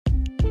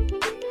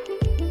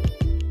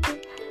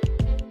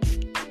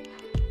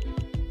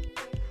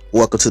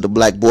Welcome to the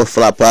Black Boy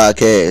Fly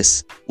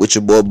Podcast with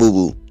your boy Boo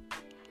Boo.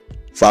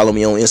 Follow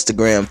me on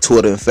Instagram,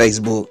 Twitter, and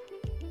Facebook.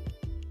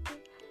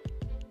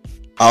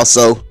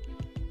 Also,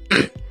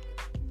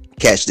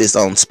 catch this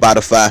on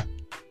Spotify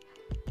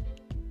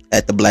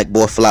at the Black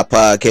Boy Fly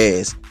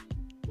Podcast.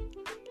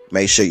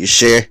 Make sure you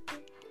share,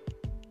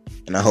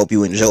 and I hope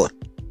you enjoy.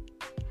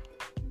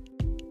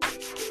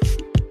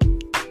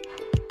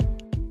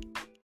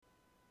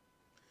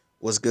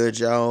 What's good,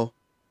 y'all?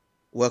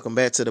 Welcome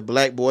back to the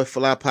Black Boy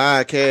Fly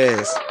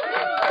Podcast.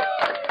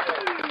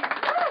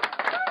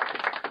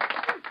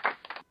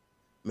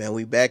 Man,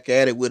 we back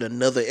at it with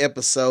another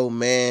episode,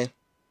 man.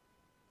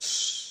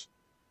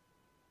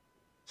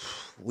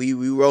 We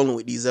rolling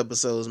with these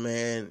episodes,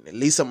 man. At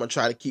least I'm gonna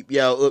try to keep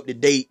y'all up to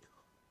date,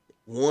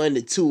 1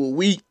 to 2 a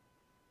week.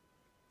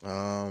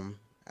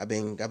 I've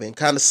been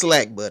kind of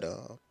slack, but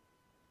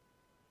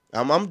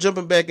I'm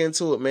jumping back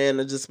into it, man.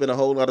 There's just been a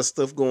whole lot of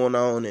stuff going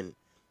on and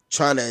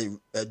trying to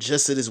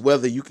adjust to this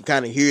weather. You can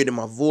kind of hear it in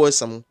my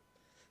voice. I'm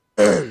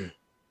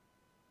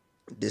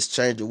this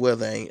change of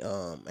weather ain't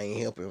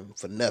helping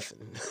for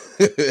nothing.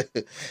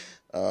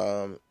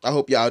 I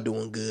hope y'all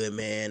doing good,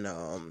 man.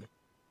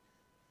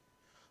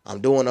 I'm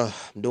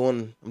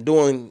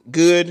doing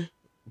good,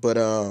 but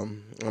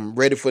I'm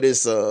ready for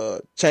this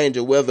change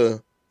of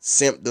weather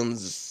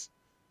symptoms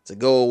to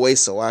go away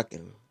so I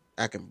can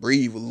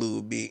breathe a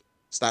little bit.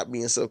 Stop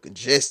being so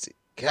congested.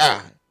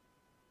 God,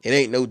 it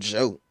ain't no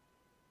joke.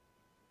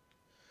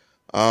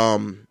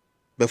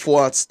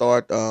 Before I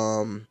start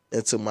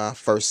into my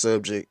first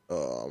subject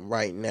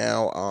right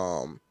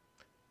now,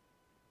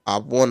 I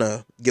want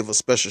to give a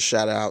special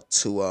shout out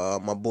to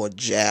my boy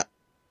Jap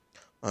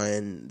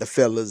and the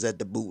fellas at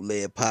the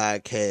Bootleg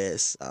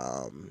Podcast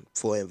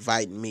for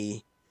inviting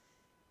me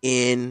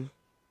in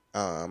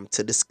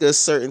to discuss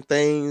certain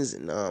things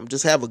and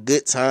just have a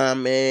good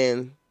time,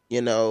 man.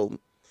 You know,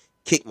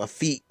 kick my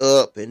feet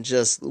up and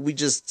we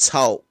just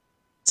talk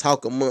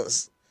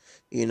amongst,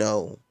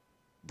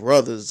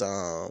 brothers.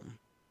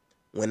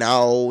 Went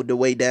all the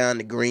way down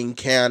to Greene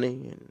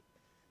County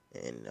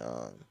and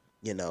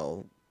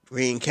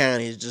Greene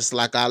County is just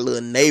like our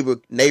little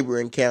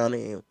neighboring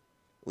county, and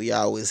we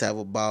always have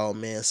a ball,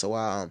 man.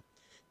 So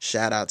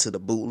shout out to the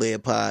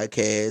Bootleg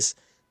Podcast.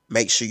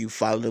 Make sure you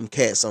follow them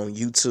cats on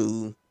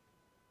YouTube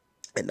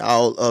and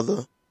all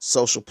other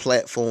social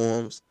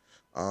platforms.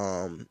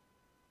 All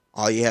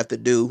you have to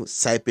do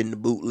is type in the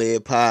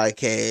Bootleg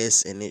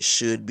Podcast, and it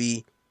should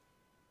be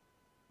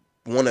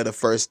one of the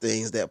first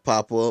things that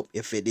pop up.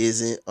 If it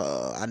isn't,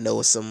 I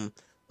know some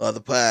other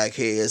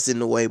podcasts in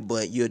the way,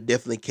 but you'll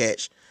definitely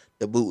catch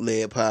the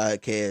Bootleg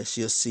Podcast.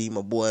 You'll see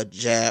my boy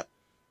Jap,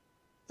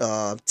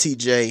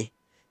 TJ,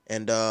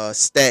 and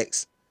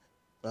Stacks.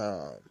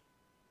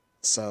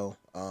 So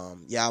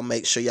y'all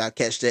make sure y'all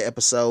catch that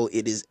episode.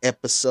 It is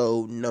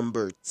episode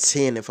number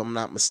 10, if I'm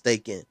not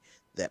mistaken,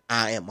 that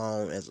I am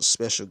on as a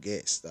special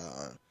guest.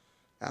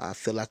 I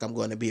feel like I'm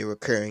going to be a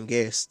recurring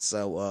guest.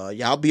 So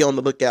y'all be on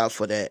the lookout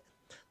for that.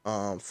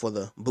 For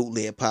the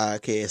Bootleg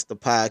Podcast. The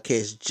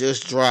podcast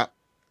just dropped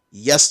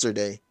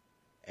yesterday,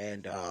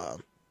 and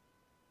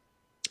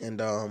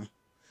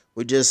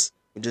we're just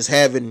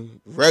having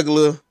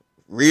regular,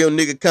 real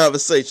nigga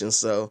conversations.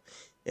 So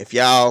if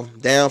y'all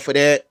down for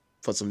that,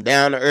 for some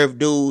down to earth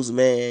dudes,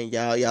 man,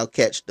 y'all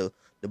catch the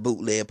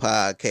Bootleg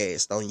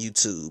Podcast on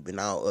YouTube and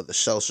all other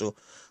social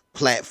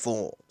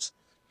platforms.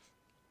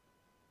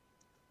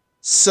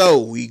 So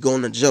we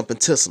gonna jump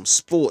into some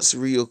sports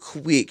real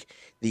quick.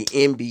 The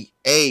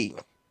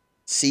NBA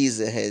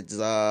season has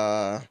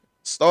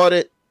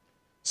started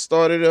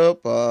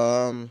up.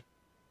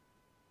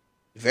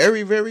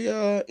 Very, very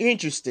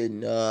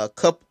interesting.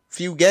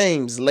 Few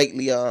games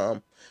lately.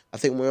 I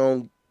think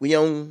we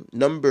on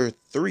number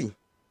 3.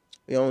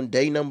 We on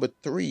day number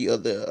 3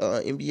 of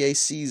the NBA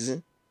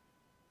season.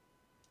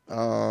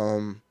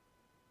 A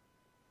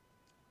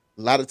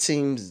lot of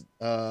teams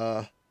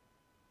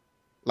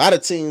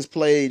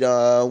played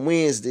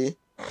Wednesday.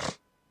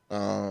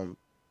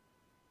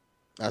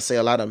 I say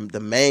a lot of the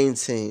main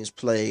teams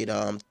played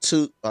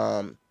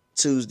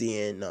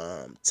Tuesday and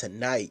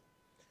tonight.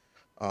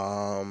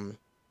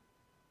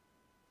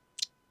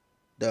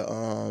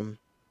 The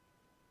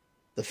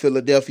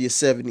Philadelphia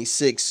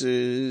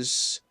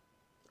 76ers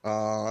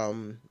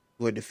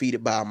were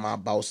defeated by my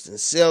Boston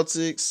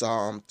Celtics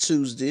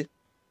Tuesday.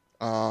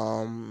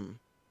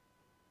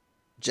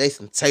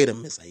 Jason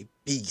Tatum is a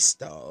beast,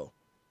 dog.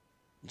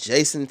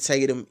 Jason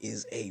Tatum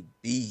is a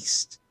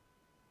beast.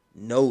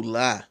 No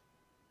lie.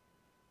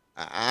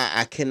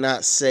 I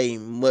cannot say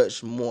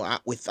much more.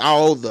 With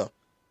all the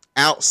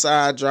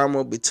outside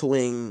drama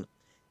between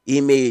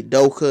Ime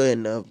Udoka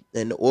and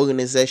the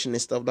organization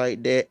and stuff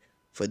like that,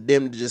 for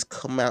them to just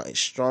come out as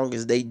strong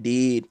as they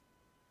did,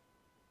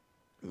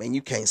 man,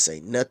 you can't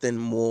say nothing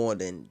more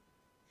than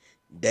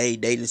they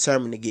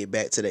determined to get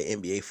back to the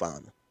NBA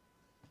final.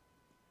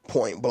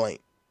 Point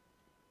blank.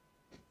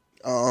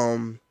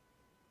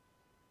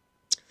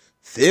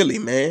 Philly,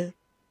 man.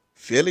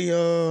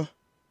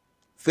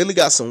 Philly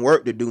got some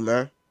work to do,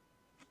 man.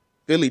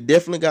 Philly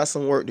definitely got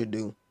some work to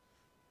do.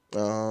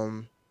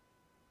 Um,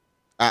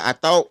 I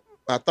thought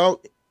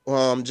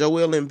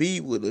Joel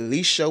Embiid would at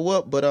least show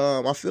up, but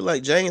I feel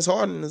like James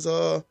Harden is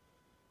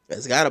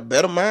has got a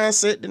better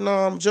mindset than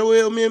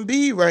Joel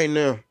Embiid right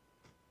now.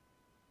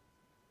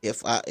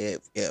 If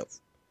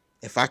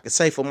I could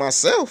say for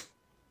myself,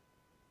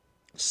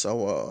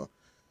 so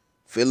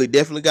Philly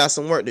definitely got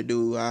some work to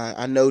do.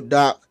 I know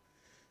Doc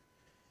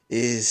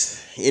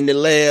is in the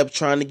lab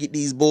trying to get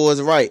these boys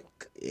right,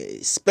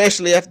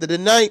 especially after the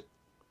night.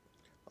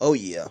 Oh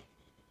yeah,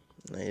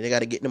 they got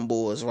to get them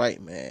boys right,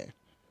 man.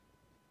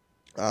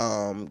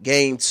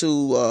 Game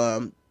two,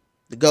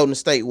 the Golden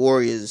State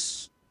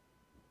Warriors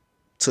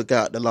took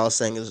out the Los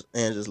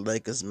Angeles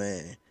Lakers,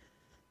 man.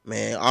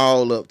 Man,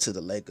 all up to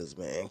the Lakers,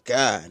 man.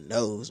 God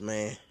knows,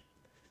 man.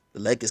 The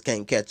Lakers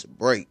can't catch a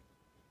break.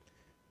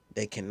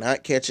 They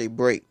cannot catch a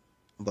break.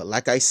 But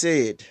like I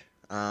said,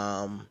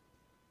 to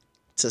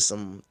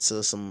some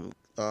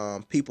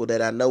people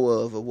that I know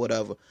of or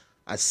whatever,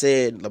 I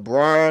said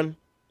LeBron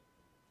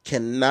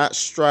cannot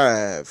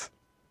strive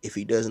if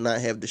he does not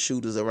have the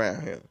shooters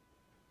around him.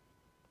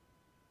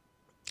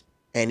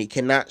 And he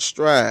cannot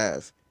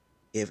strive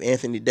if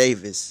Anthony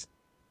Davis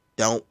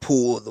don't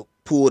pull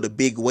the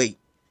big weight.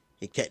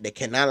 They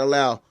cannot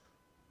allow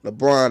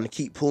LeBron to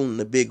keep pulling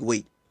the big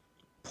weight.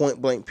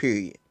 Point blank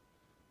period.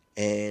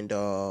 And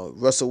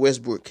Russell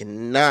Westbrook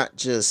cannot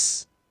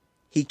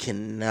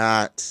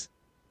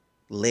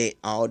let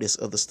all this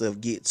other stuff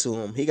get to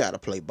him. He got to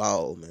play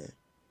ball, man.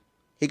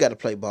 He got to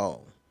play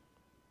ball.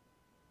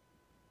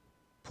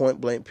 Point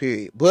blank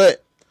period.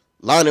 But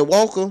Lonnie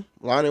Walker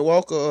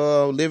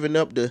living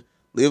up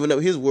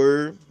his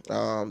word,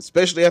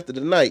 especially after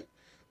the night.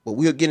 But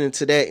we'll get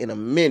into that in a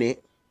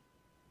minute.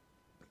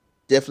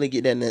 Definitely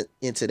get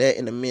into that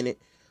in a minute.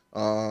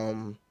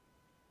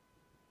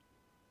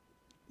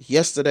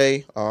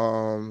 Yesterday,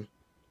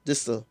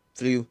 just a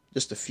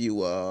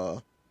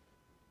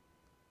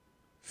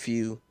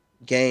few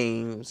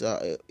games.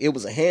 It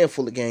was a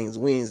handful of games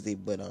Wednesday,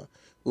 but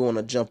we want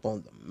to jump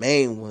on the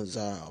main ones.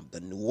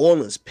 The New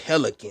Orleans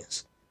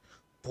Pelicans,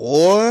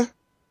 boy,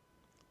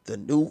 the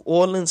New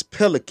Orleans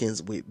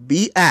Pelicans with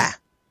B.I.,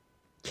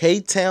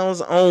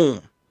 K-Town's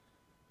own,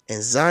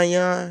 and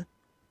Zion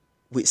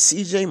with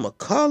C.J.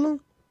 McCollum.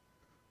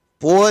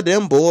 Boy,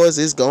 them boys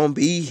is gonna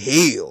be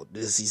hell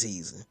this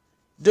season.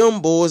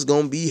 Them boys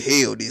gonna be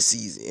hell this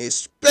season,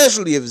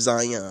 especially if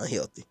Zion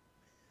healthy.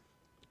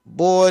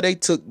 Boy, they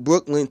took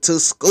Brooklyn to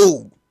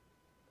school.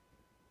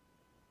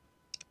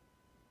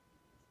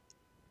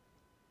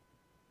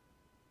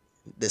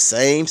 The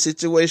same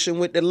situation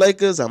with the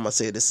Lakers. I'm gonna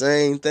say the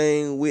same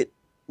thing with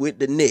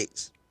the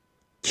Knicks.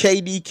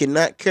 KD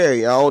cannot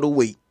carry all the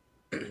weight.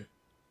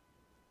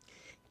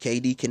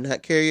 KD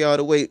cannot carry all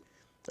the weight,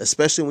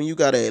 especially when you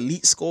got an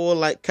elite scorer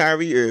like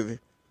Kyrie Irving,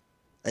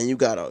 and you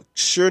got a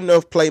sure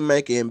enough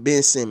playmaker in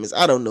Ben Simmons.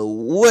 I don't know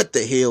what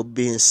the hell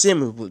Ben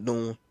Simmons was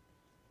doing.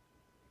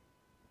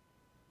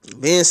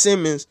 Ben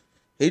Simmons,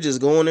 he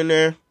just going in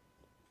there,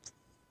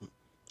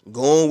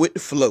 going with the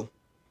flow.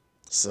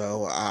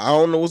 So I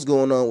don't know what's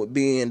going on with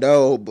Ben,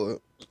 dog, but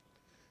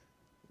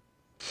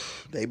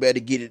they better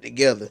get it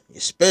together,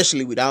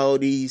 especially with all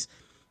these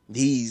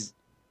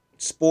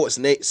sports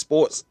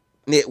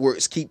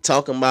networks keep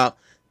talking about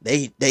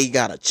they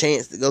got a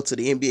chance to go to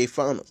the NBA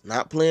Finals.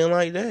 Not playing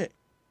like that.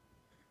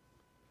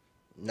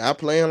 Not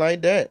playing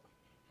like that.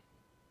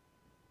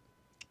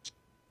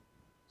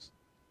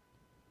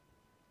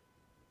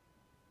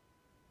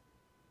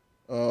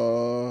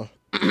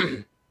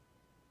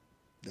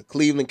 The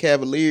Cleveland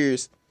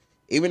Cavaliers,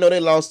 even though they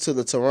lost to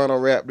the Toronto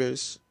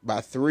Raptors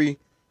by 3,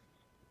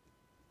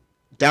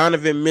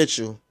 Donovan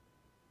Mitchell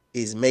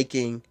is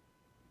making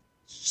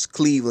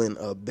Cleveland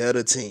a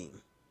better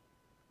team.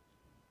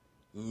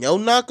 No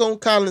knock on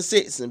Colin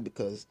Sexton,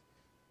 because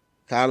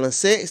Colin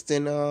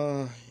Sexton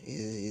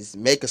is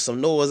making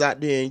some noise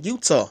out there in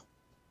Utah.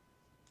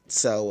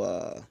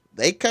 So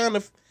they kind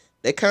of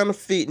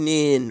fitting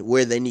in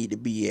where they need to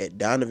be at.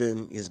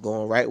 Donovan is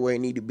going right where he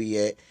need to be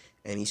at,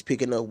 and he's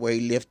picking up where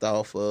he left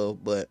off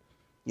of. But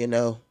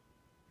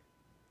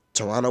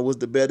Toronto was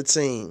the better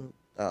team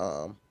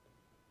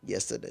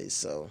yesterday.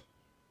 So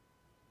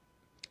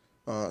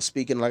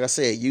speaking, like I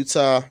said,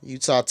 Utah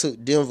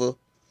took Denver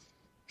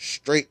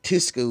straight to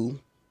school.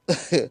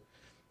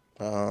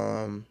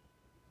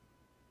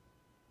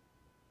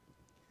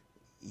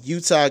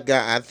 Utah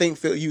got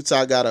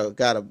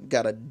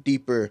a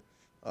deeper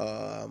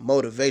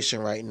motivation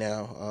right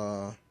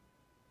now.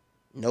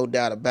 No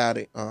doubt about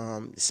it.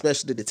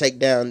 Especially to take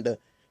down the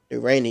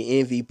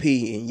reigning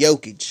MVP in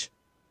Jokic.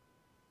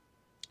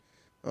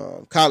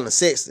 Colin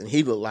Sexton,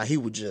 he looked like he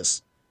was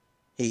just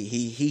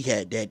he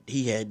had that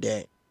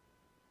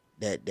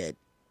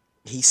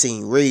he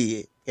seen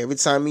red. Every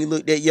time he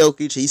looked at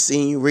Jokic, he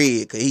seen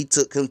red because he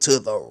took him to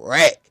the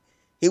rack.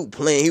 He was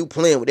playing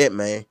with that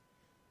man.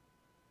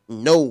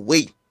 No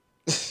way.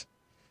 For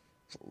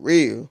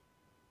real.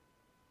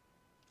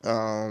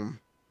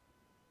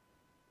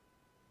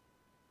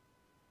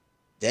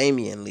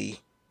 Damian Lee.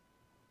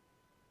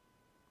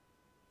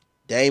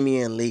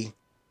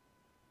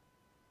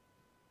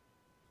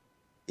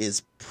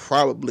 is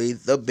probably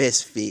the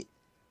best fit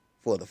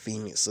for the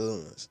Phoenix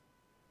Suns.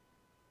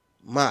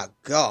 My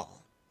God,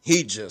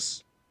 he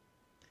got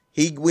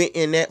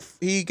in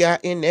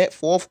that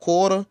fourth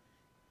quarter,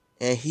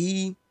 and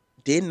he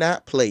did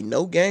not play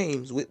no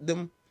games with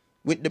the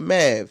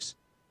Mavs.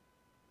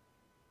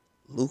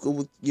 Luka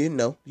was,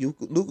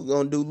 Luka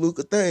gonna do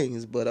Luka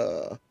things,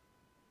 but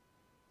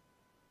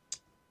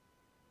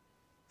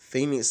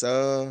Phoenix,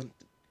 they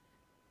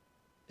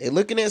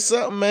looking at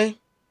something, man.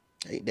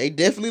 They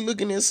definitely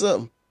looking at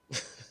something.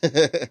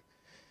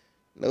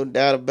 No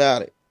doubt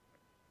about it.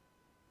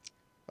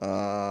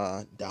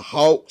 The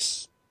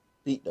Hawks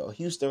beat the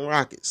Houston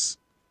Rockets.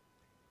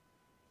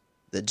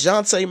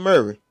 DeJounte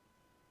Murray.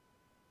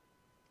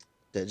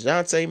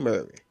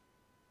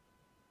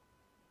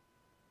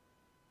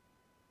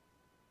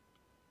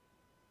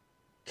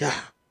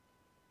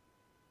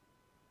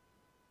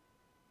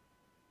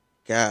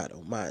 God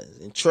almighty.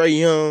 And Trae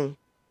Young,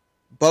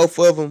 both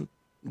of them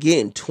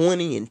getting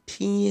 20 and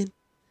 10.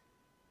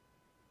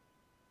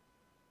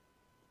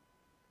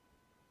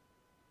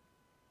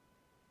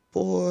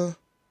 Boy,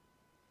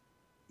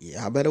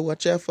 yeah, I better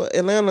watch out for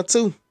Atlanta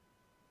too.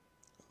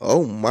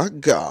 Oh my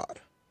God.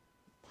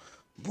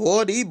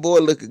 Boy, these boy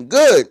looking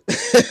good.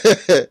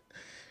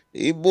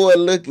 These boy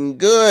looking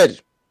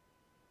good.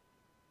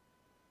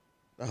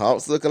 The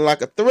Hawks looking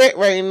like a threat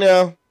right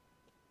now.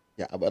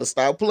 Y'all better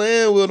stop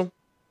playing with them.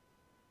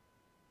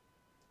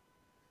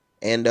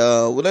 And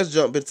let's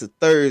jump into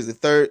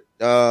Thursday,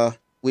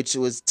 which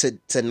was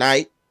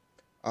tonight.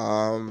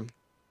 Like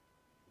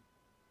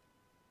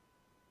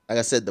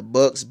I said, the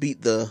Bucks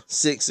beat the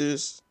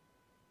Sixers.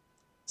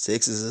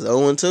 Sixers is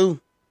 0-2.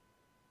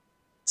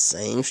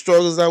 Same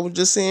struggles I was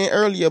just saying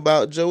earlier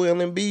about Joel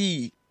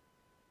Embiid.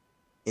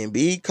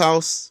 Embiid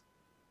cost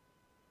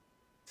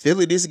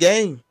Philly this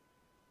game.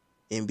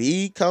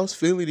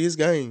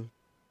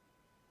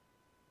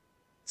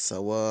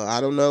 So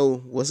I don't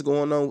know what's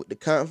going on with the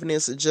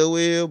confidence of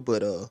Joel,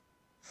 but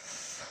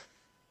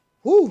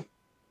boy,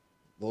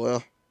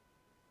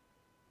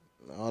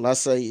 all I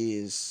say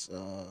is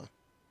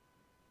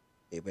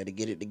they better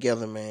get it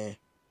together, man.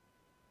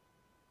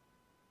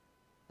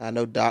 I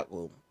know Doc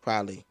will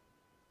probably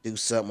do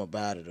something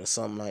about it or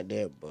something like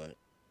that, but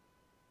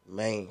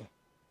man.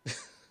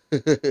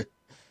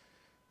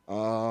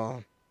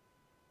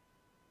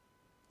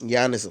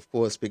 Giannis, of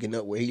course, picking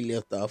up where he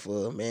left off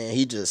of, man.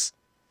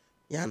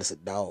 Giannis a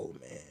dog,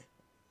 man.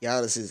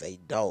 Giannis is a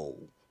dog.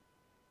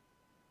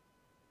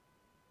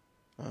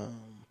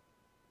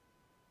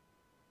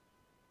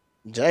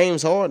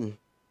 James Harden.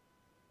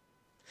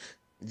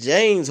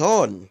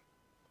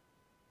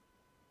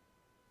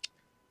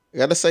 I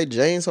gotta say,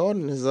 James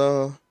Harden is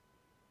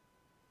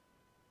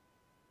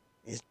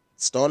it's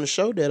starting to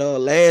show that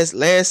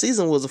last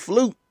season was a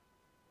fluke.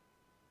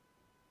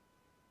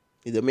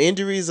 Them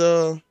injuries,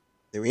 there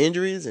were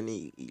injuries, and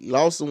he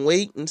lost some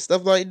weight and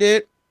stuff like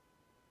that.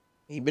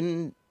 He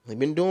been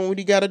doing what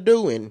he got to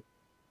do, and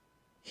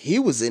he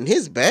was in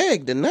his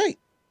bag tonight.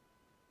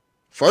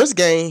 First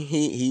game,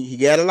 he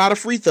got a lot of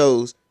free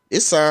throws.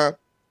 This time,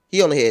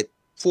 he only had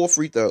 4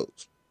 free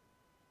throws.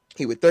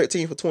 He was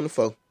 13 for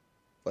 24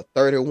 for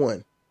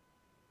 31.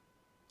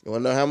 You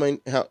wanna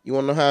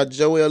know how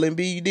Joel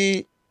Embiid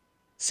did?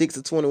 6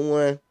 of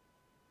 21,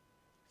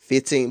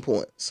 15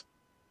 points.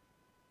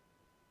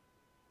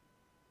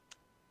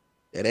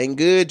 That ain't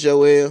good,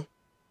 Joel.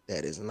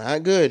 That is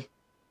not good.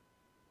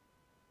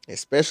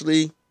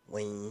 Especially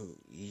when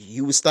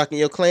you was stocking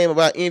your claim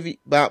about being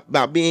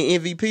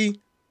MVP.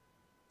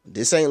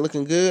 This ain't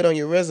looking good on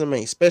your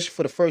resume, especially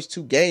for the first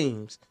 2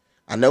 games.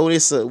 I know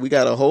we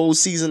got a whole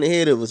season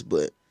ahead of us,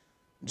 but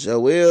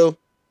Joel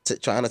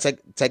trying to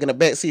taking a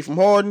backseat from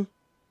Harden,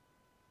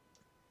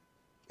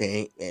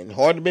 and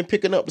Harden been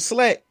picking up the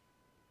slack,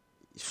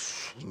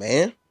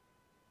 man.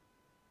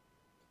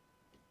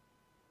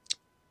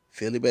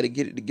 Philly better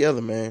get it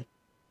together, man.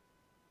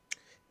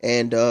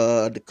 And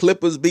the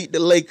Clippers beat the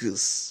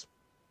Lakers.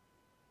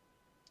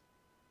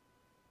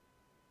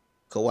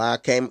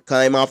 Kawhi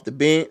came off the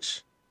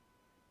bench.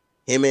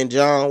 Him and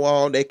John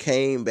Wall, they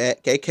came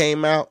back. They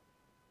came out,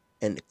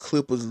 and the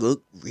Clippers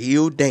look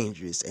real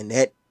dangerous. And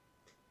that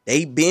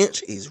they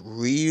bench is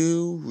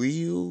real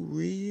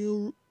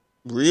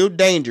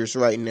dangerous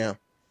right now.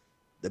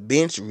 The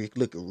bench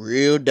looking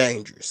real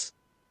dangerous.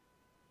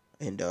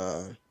 And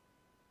I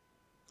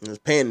was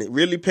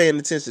really paying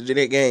attention to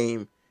that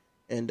game.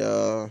 And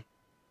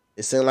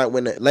it seemed like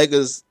when the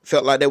Lakers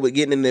felt like they were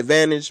getting an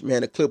advantage,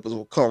 man, the Clippers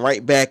will come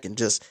right back and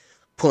just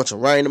punch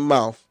them right in the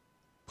mouth.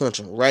 Punch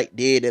them right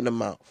dead in the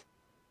mouth.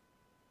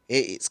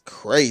 It is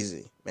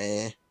crazy,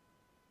 man.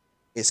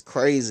 It's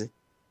crazy.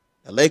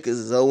 The Lakers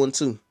is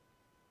 0-2.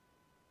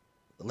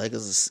 The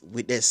Lakers is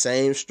with that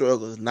same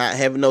struggles, not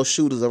having no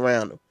shooters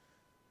around them.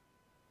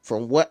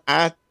 From what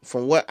I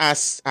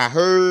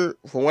heard,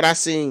 from what I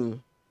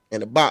seen in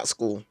the box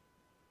score,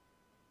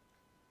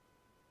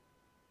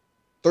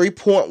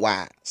 3-point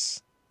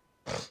wise,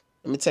 let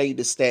me tell you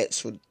the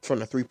stats from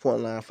the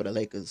 3-point line for the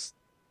Lakers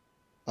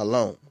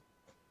alone.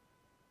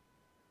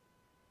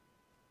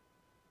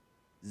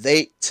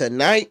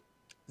 Tonight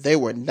they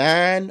were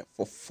 9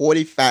 for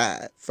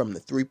 45 from the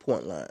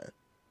 3-point line.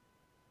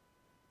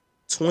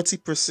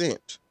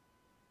 20%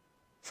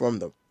 from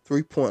the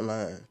 3-point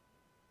line.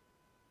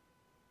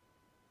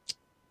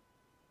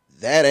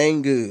 That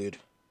ain't good.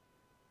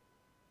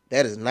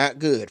 That is not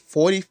good.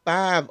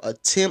 45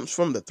 attempts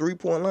from the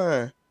 3-point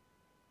line.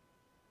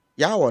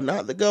 Y'all are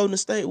not the Golden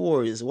State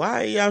Warriors.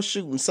 Why are y'all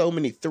shooting so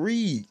many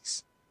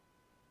threes?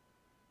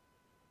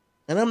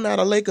 And I'm not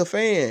a Laker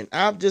fan.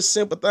 I've just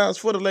sympathized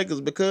for the Lakers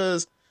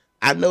because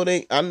I know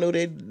they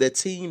the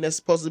team that's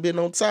supposed to be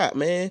on top,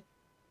 man.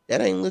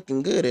 That ain't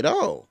looking good at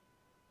all.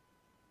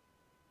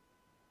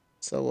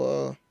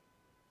 So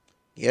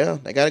yeah,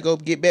 they gotta go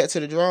get back to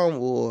the drawing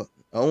board.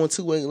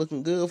 0-2 ain't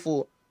looking good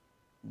for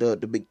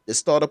the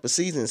start up a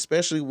season,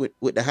 especially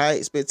with the high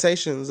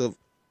expectations of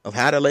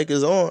how the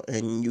Lakers are,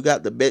 and you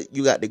got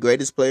the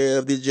greatest player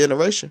of this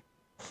generation.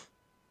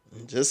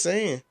 I'm just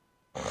saying.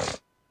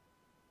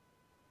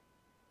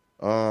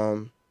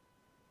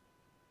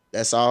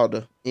 That's all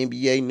the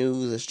NBA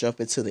news. Let's jump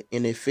into the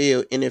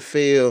NFL.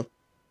 NFL,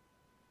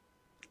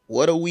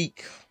 what a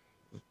week.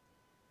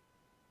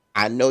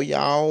 I know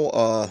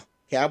y'all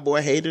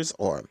Cowboy haters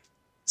are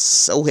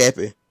so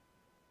happy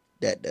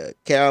that the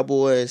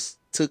Cowboys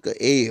took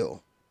a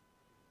L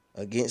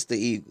against the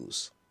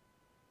Eagles.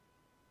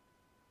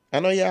 I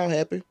know y'all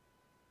happy.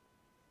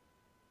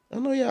 I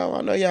know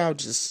y'all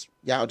just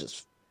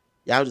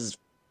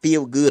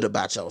feel good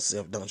about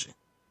yourself, don't you?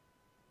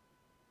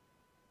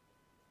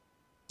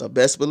 So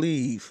best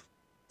believe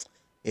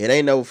it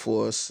ain't over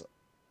for us.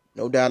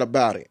 No doubt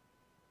about it.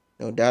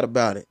 No doubt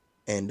about it.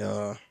 And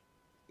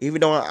even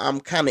though I'm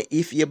kind of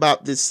iffy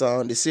about this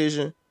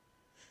decision,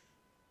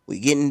 we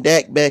getting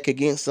Dak back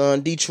against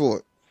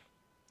Detroit.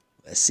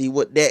 Let's see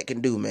what Dak can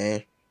do,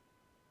 man.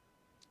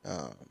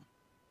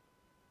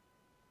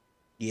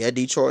 Yeah,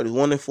 Detroit is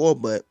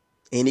 1-4, but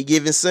any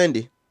given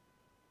Sunday,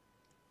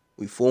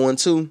 we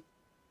 4-2.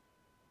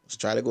 Let's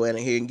try to go ahead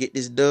and here and get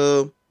this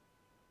dub.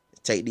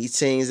 Take these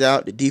teams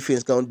out. The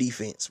defense gonna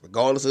defense,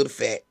 regardless of the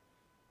fact.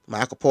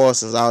 Michael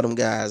Parsons, all them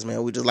guys,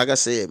 man. We just, like I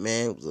said,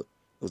 man, it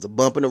was a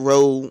bump in the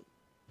road.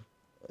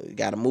 We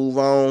gotta move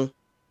on.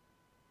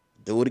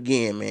 Do it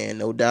again, man.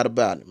 No doubt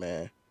about it,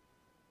 man.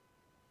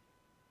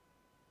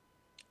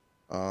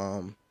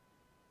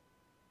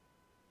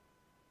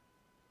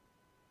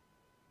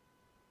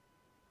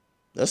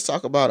 Let's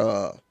talk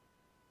about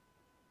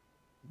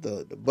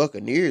the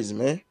Buccaneers,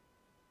 man.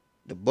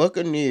 The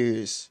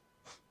Buccaneers.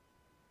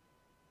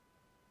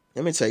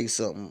 Let me tell you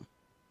something.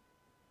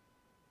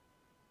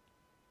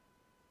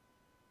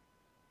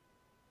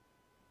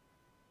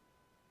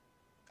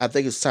 I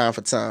think it's time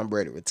for Tom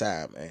Brady to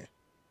retire, man.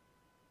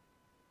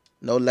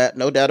 No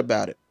doubt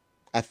about it.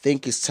 I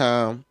think it's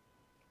time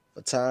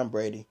for Tom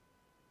Brady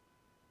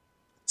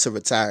to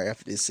retire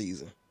after this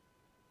season.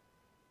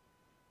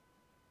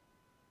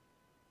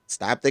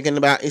 Stop thinking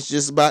about it's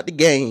just about the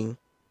game,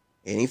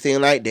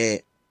 anything like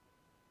that.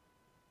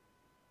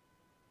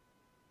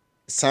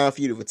 It's time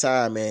for you to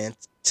retire, man.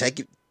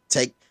 Take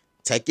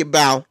your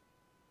bow,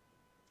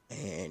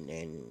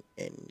 and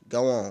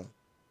go on.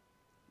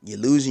 You're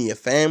losing your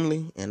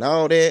family and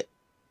all that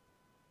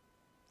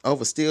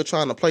over still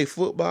trying to play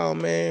football,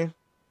 man.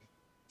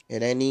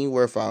 It ain't even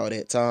worth all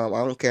that time.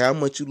 I don't care how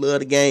much you love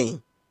the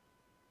game.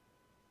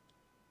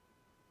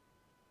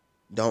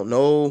 Don't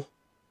know.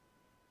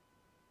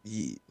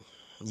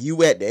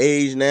 You at the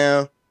age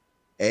now.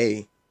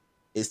 Hey,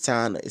 it's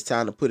time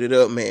to put it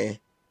up, man.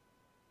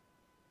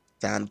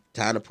 Time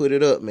to put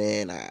it up,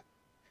 man. I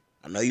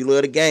know you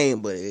love the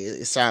game, but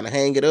it's time to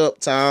hang it up,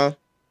 Tom.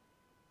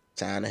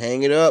 Time to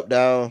hang it up,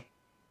 dog.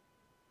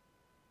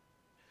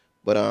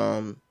 But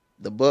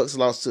the Bucks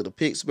lost to the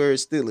Pittsburgh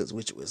Steelers,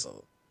 which was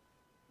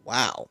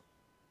wow.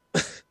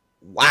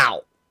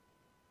 Wow.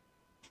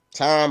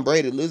 Tom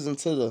Brady losing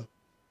to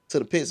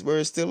the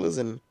Pittsburgh Steelers,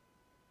 and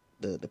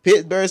the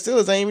Pittsburgh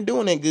Steelers ain't even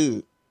doing that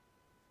good.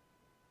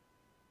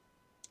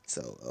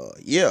 So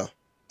yeah.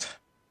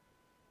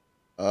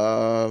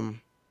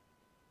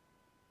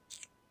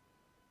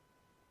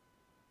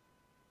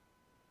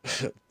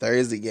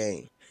 Thursday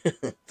game.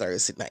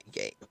 Thursday night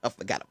game. I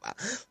forgot about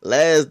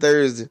last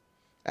Thursday.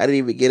 I didn't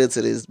even get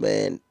into this,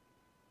 man.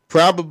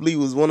 Probably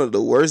was one of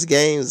the worst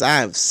games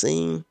I've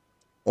seen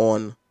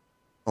on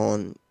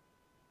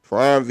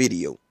Prime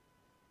Video.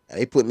 Now,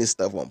 they putting this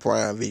stuff on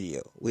Prime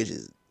Video, which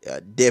is a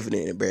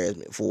definite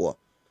embarrassment for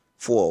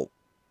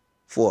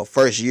a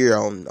first year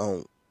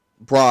on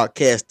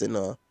broadcasting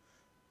the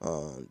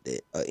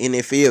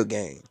NFL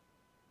game.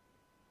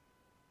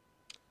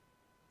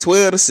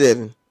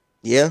 12-7.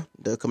 Yeah,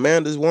 the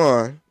Commanders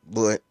won,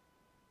 but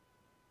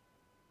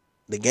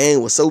the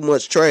game was so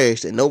much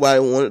trash that nobody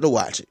wanted to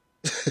watch it.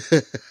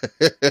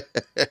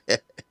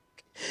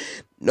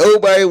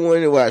 Nobody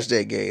wanted to watch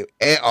that game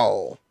at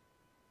all.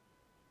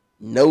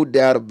 No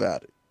doubt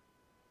about it.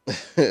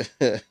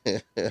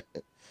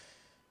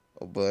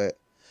 But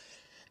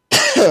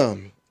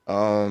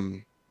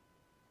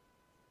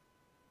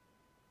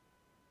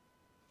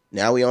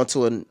now we on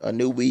to a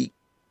new week.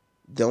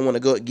 Don't want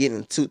to go get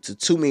into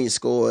too many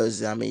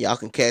scores. I mean, y'all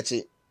can catch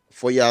it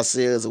for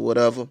yourselves or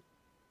whatever.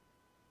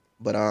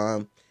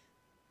 But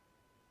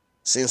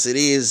since it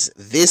is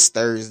this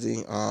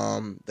Thursday,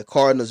 the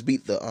Cardinals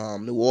beat the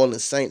New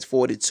Orleans Saints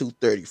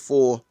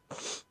 42-34.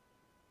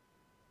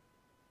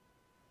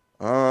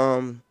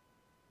 Kyler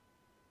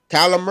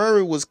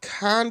Murray was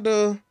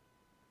kinda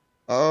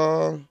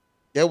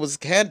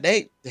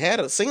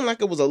seemed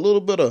like it was a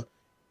little bit of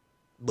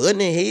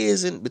butting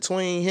heads in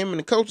between him and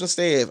the coaching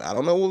staff. I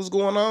don't know what was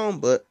going on,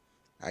 but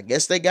I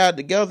guess they got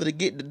together to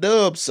get the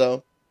dub.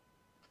 So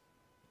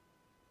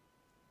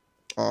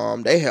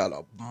they had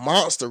a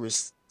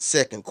monstrous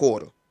second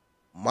quarter.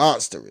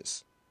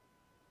 Monstrous.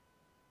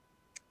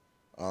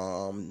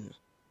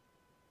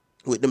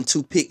 With them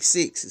 2 pick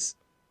sixes.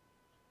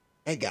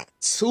 They got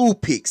 2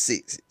 pick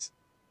sixes.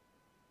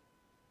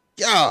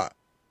 God.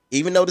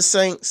 Even though the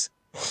Saints,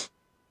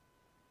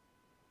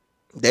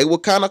 they were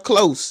kind of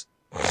close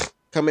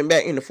coming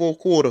back in the fourth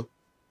quarter.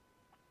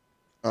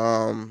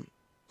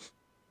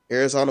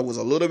 Arizona was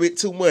a little bit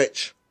too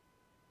much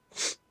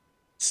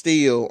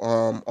still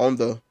on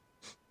the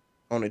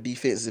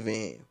defensive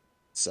end.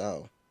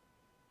 So,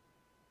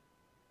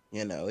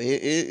 you know,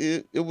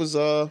 it was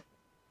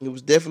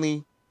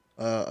definitely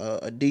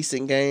a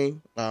decent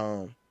game.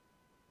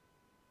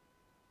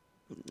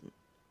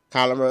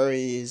 Kyler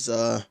Murray is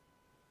I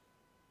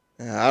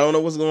don't know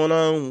what's going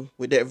on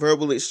with that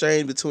verbal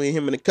exchange between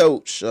him and the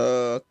coach,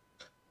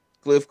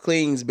 Cliff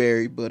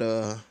Kingsbury, but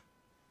I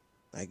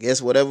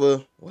guess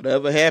whatever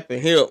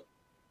happened helped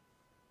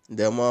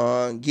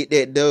them get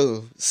that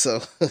dub. So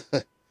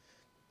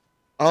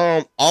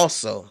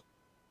also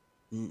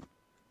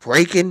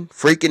breaking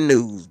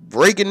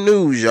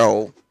news,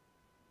 y'all.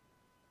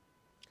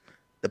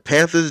 The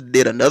Panthers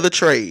did another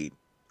trade.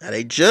 Now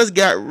they just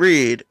got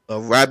rid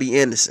of Robbie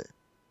Anderson.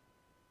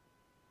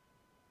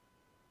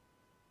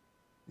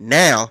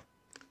 Now,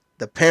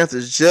 the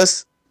Panthers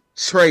just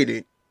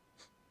traded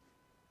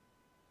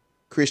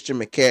Christian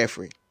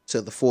McCaffrey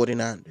to the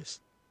 49ers.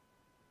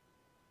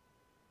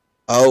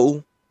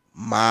 Oh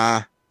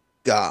my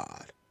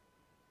God.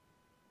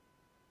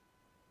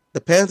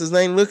 The Panthers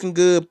ain't looking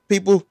good,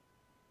 people.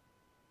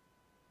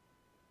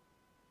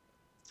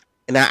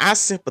 And I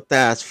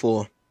sympathize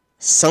for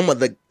some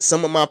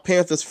of my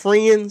Panthers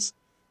friends,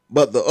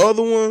 but the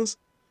other ones,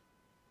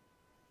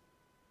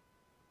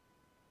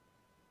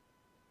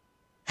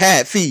 how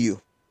it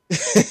feel?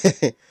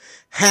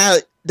 How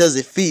does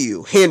it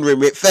feel? Henry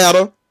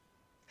McFadden,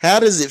 how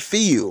does it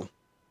feel?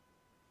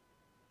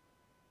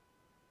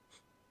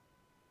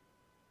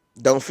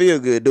 Don't feel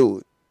good, do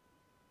it.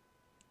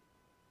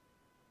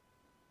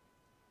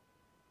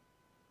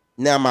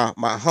 Now,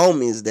 my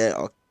homies that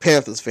are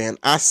Panthers fan,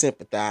 I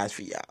sympathize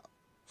for y'all.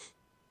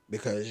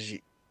 Because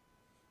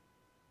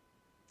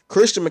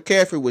Christian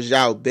McCaffrey was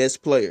y'all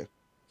best player.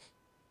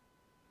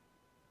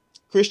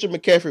 Christian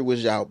McCaffrey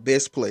was y'all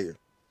best player.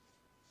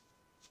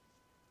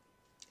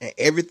 And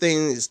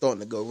everything is starting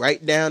to go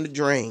right down the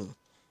drain.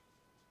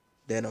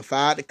 They done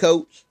fired the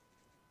coach.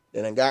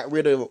 They done got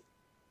rid of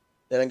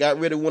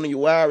one of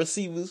your wide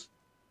receivers.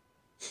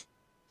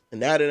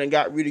 And now they done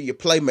got rid of your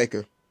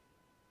playmaker.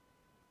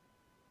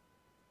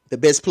 The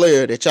best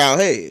player that y'all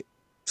had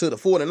to the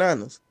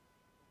 49ers.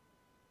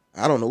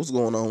 I don't know what's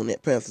going on in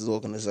that Panthers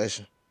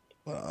organization.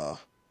 But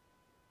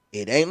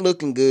it ain't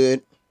looking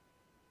good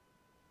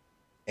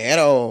at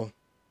all.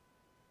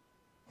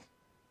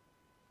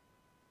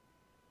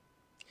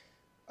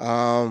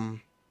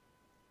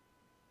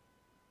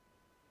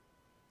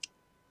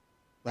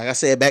 Like I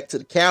said, back to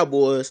the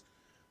Cowboys.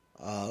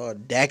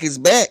 Dak is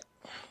back.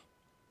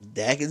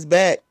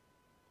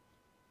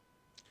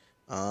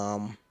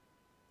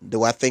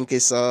 Do I think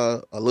it's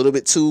a little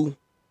bit too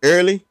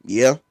early?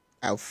 Yeah.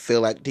 I feel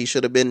like he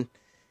should have been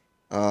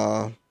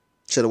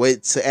should have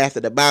waited till after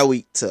the bye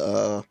week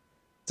to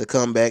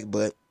come back,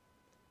 but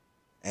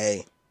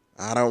hey,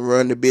 I don't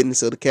run the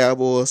business of the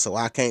Cowboys, so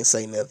I can't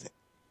say nothing.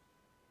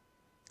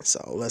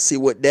 So let's see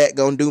what Dak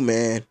gonna do,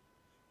 man.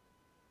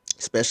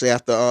 Especially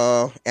after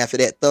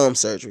that thumb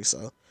surgery.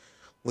 So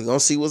we're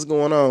gonna see what's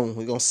going on.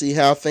 We're gonna see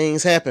how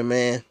things happen,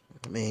 man.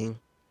 I mean,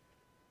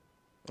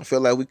 I feel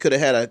like we could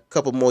have had a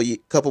couple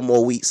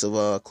more weeks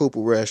of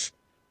Cooper Rush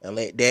and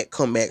let Dak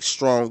come back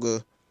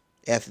stronger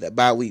after that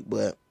bye week.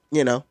 But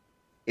you know,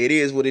 it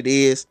is what it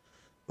is.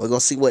 We're gonna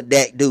see what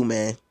Dak do,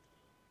 man.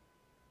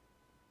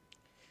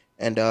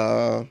 And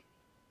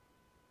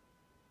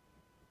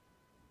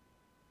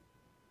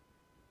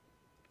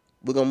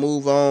we're gonna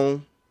move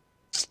on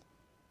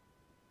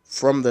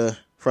from the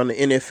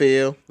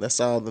NFL. That's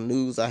all the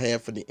news I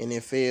have for the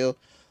NFL.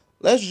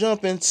 Let's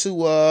jump into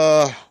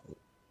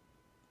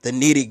the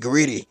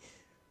nitty-gritty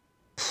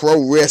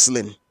pro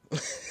wrestling.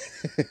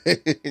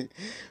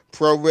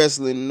 Pro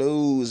wrestling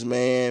news,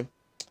 man.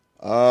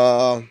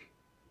 Gotta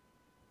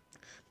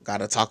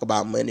talk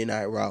about Monday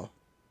Night Raw.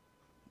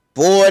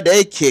 Boy,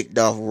 they kicked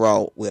off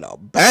Raw with a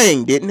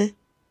bang, didn't they?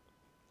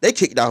 They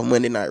kicked off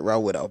Monday Night Raw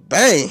with a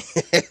bang.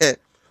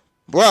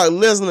 Brock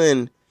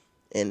Lesnar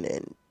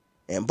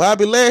and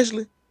Bobby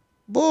Lashley,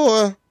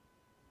 boy,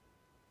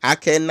 I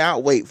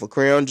cannot wait for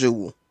Crown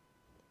Jewel.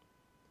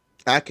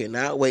 I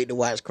cannot wait to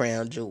watch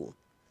Crown Jewel.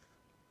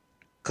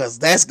 Cause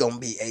that's gonna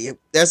be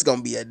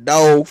a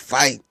dog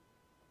fight.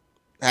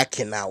 I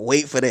cannot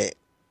wait for that.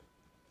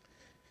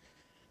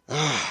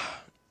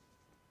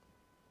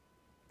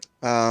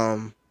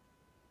 I'm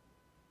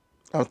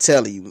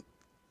telling you,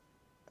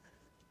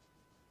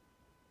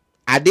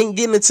 I didn't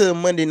get into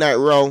Monday Night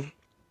Raw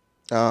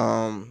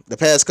the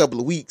past couple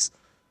of weeks,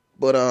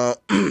 but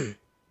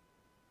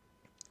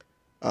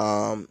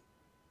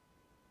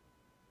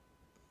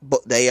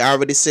but they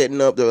already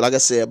setting up, like I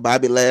said,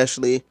 Bobby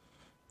Lashley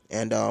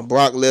and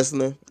Brock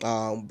Lesnar.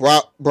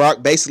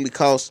 Brock basically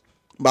cost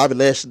Bobby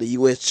Lashley the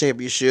U.S.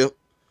 Championship.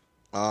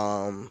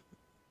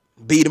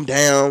 Beat him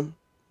down,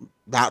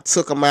 about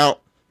took him out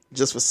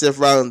just for Seth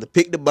Rollins to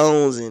pick the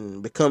bones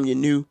and become your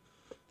new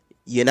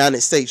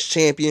United States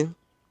champion.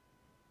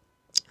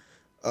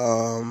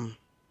 And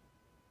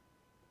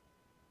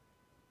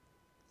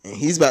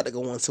he's about to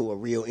go into a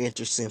real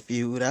interesting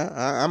feud.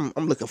 I'm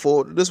looking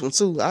forward to this one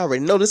too. I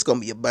already know this is gonna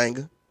be a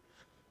banger.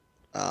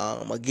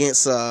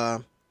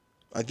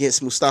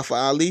 Against Mustafa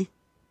Ali,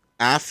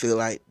 I feel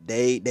like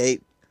they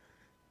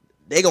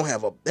gonna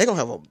have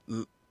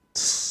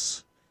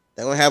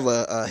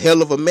a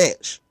hell of a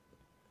match.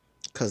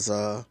 Cause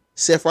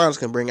Seth Rollins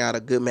can bring out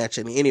a good match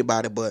in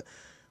anybody, but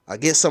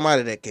against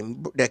somebody that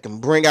can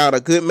bring out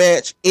a good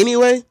match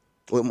anyway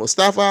with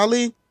Mustafa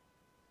Ali,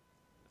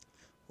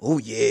 oh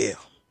yeah,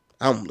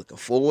 I'm looking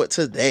forward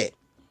to that.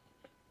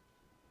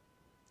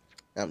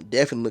 I'm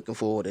definitely looking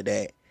forward to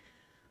that.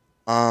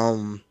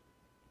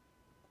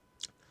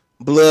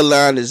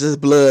 Bloodline is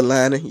just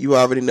bloodlining. You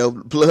already know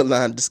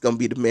Bloodline is gonna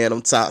be the man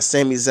on top.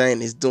 Sami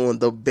Zayn is doing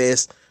the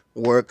best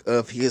work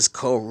of his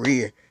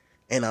career,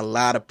 and a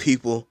lot of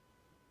people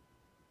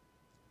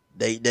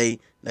they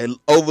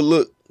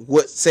overlook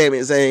what Sami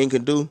Zayn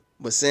can do,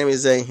 but Sami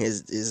Zayn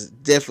is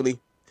definitely,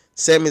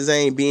 Sami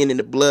Zayn being in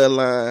the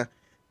Bloodline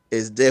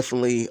is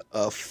definitely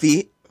a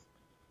fit.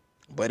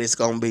 But it's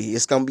gonna be a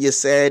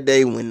sad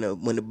day when the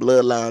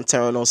Bloodline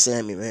turn on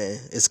Sami,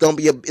 man. It's gonna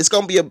be a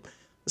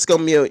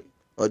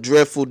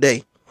dreadful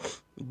day.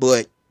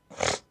 But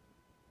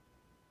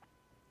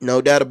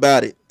no doubt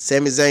about it,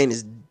 Sami Zayn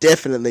is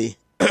definitely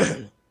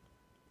a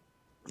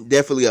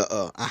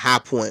high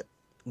point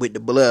with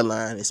the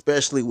Bloodline,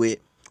 especially with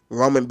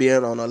Roman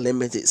being on a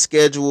limited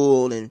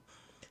schedule and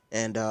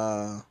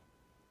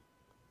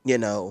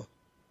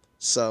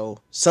so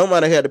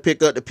somebody had to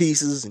pick up the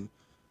pieces, and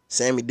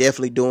Sami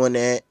definitely doing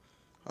that.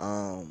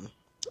 The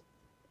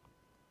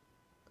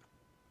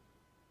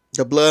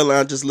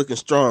Bloodline just looking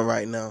strong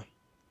right now.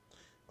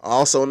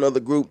 Also,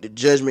 another group, the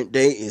Judgment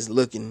Day, is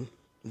looking.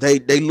 They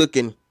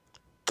looking.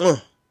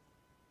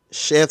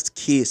 Chef's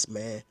kiss,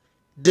 man.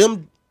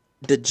 The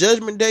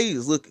Judgment Day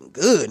is looking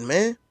good,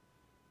 man.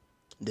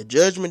 The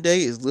Judgment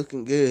Day is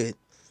looking good.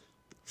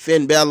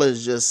 Finn Balor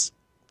is just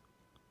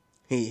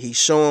he's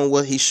showing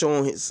what he's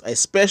showing,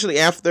 especially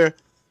after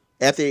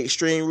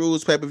Extreme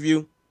Rules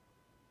pay-per-view.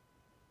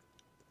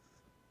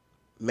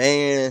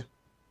 Man,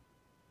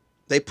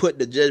 they put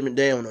the Judgment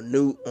Day on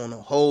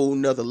a whole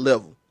nother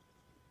level.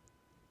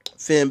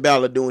 Finn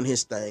Balor doing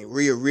his thing.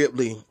 Rhea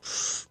Ripley.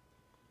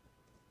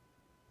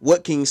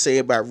 What can you say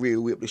about Rhea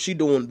Ripley? She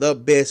doing the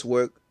best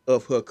work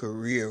of her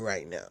career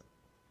right now.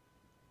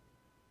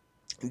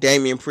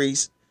 Damian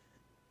Priest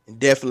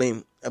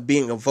definitely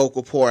being a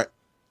vocal part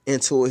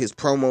into his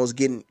promos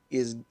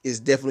is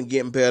definitely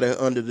getting better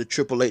under the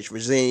Triple H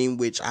regime,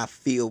 which I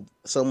feel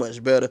so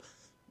much better.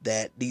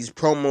 That these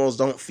promos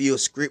don't feel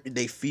scripted,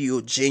 they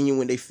feel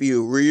genuine, they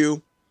feel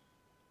real.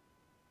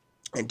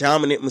 And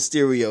Dominic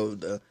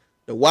Mysterio,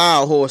 the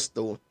wild horse,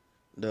 the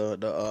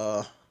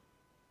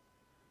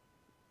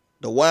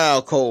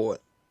wild card,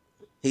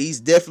 he's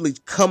definitely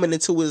coming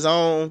into his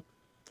own.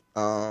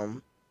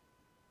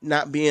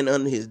 Not being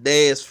under his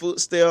dad's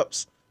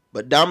footsteps,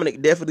 but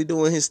Dominic definitely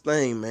doing his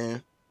thing,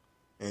 man.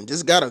 And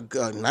just got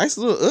a nice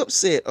little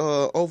upset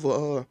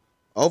over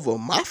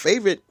my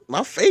favorite.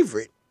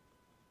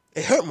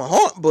 It hurt my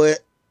heart, but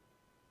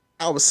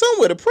I was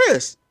somewhat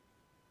impressed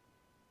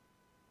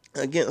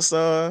against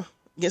my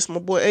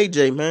boy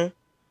AJ, man.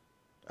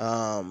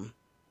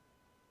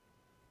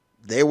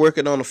 They're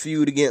working on a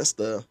feud against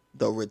the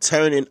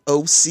returning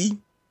OC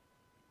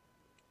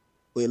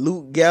with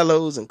Luke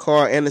Gallows and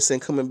Carl Anderson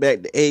coming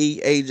back to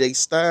aid AJ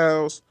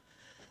Styles.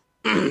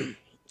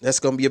 That's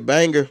gonna be a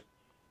banger.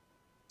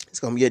 It's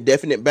gonna be a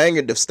definite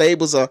banger. The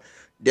stables are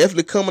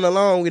definitely coming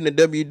along in the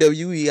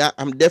WWE.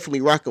 I'm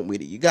definitely rocking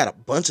with it. You got a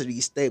bunch of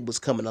these stables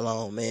coming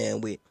along,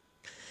 man, with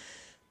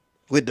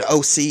the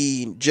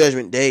OC,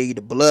 Judgment Day,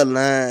 the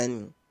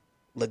Bloodline,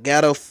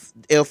 Legado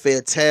El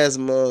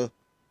Fantasma,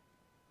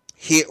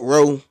 Hit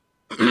Row.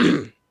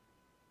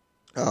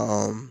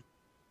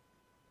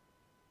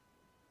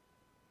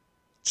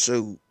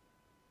 Shoot.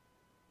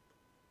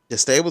 The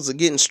stables are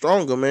getting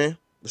stronger, man.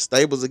 The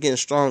stables are getting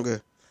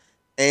stronger.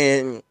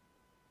 And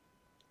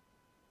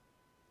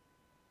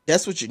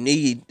that's what you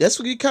need. That's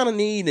what you kind of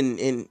need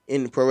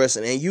in pro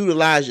wrestling. And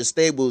utilize your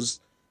stables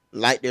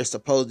like they're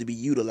supposed to be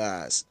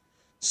utilized.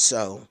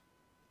 So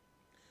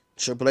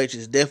Triple H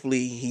is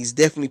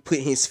definitely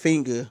putting his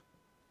finger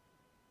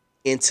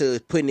into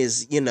putting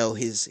his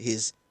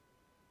his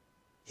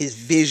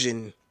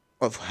vision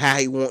of how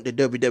he want the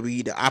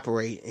WWE to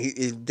operate.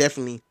 It's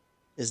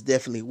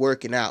definitely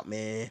working out,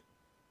 man.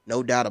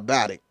 No doubt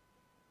about it.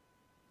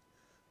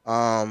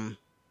 Um,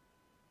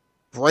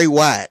 Bray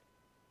Wyatt,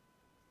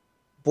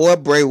 boy,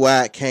 Bray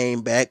Wyatt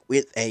came back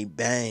with a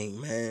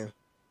bang, man.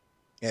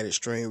 At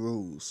Extreme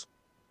Rules.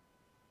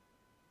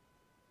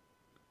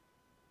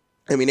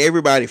 I mean,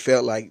 everybody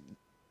felt like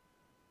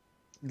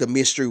the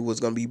mystery was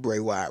gonna be Bray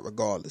Wyatt,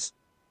 regardless.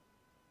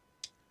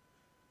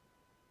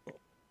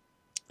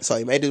 So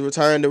he made his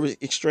return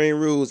to Extreme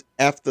Rules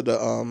after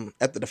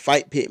the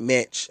fight pit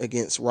match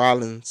against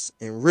Rollins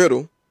and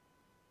Riddle.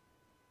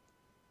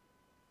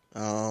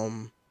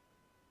 Um,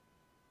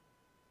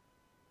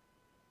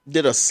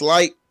 did a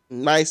slight,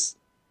 nice,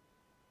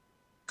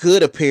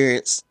 good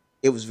appearance.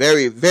 It was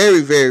very,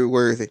 very, very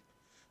worthy.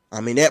 I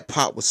mean, that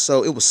pop was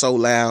so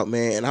loud,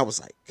 man. And I was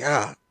like,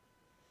 God.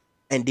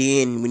 And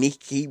then when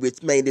he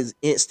made his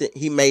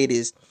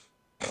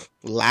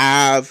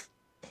live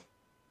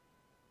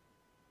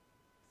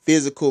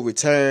physical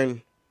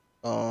return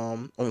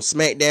on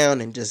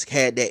SmackDown, and just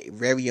had that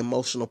very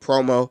emotional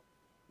promo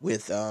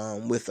with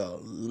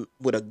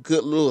a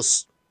good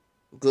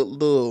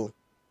little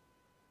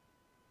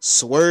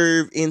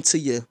swerve into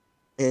you,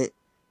 and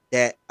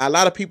that a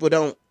lot of people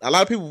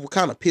were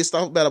kind of pissed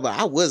off about it, but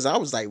I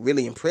was like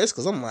really impressed,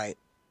 because I'm like,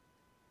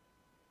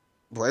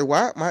 Bray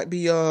Wyatt might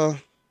be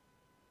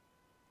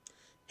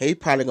he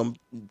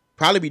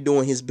probably be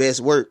doing his best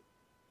work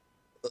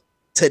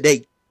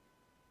today.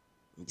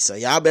 So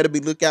y'all better be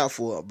look out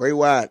for it. Bray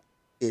Wyatt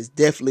is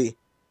definitely,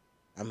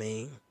 I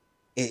mean,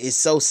 it's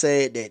so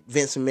sad that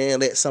Vince McMahon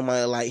let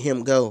somebody like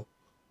him go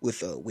with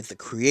the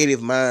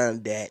creative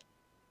mind that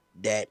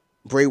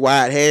Bray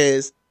Wyatt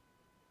has.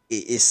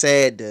 It's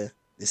sad to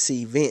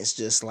see Vince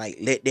just like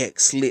let that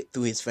slip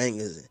through his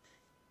fingers.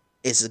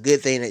 It's a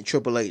good thing that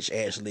Triple H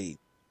actually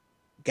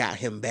got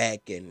him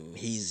back, and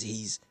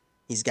he's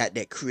got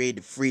that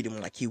creative freedom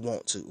like he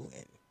want to.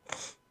 And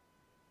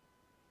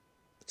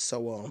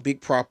so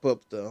big prop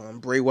up to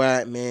Bray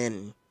Wyatt,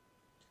 man.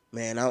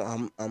 Man,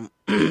 I'm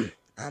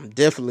I'm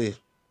definitely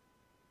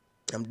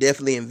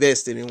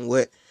invested in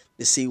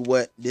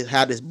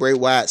how this Bray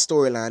Wyatt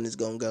storyline is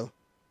gonna go.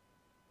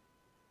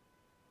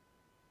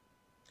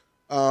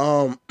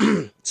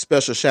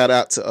 Special shout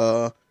out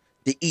to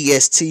the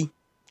EST,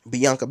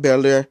 Bianca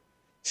Belair.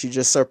 She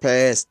just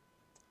surpassed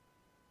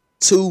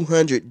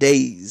 200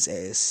 days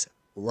as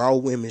Raw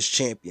Women's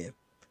Champion.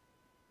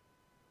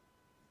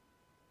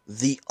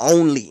 The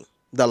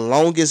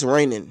longest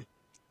reigning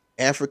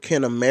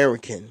African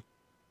American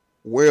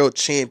world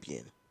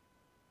champion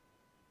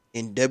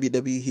in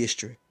WWE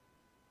history.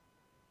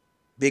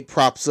 Big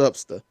props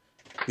ups to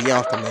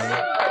Bianca,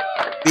 man.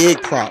 Big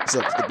props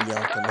ups to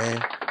Bianca,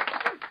 man.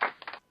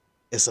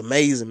 It's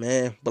amazing,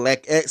 man.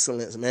 Black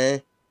excellence,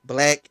 man.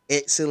 Black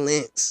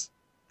excellence.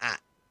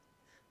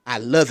 I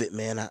love it,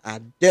 man. I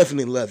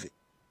definitely love it.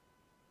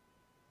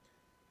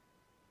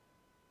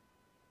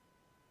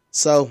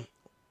 So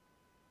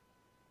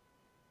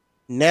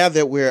now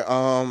that we're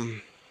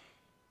off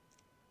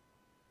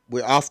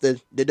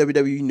the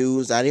WWE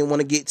news, I didn't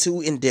want to get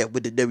too in depth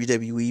with the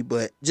WWE,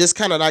 but just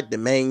kind of like the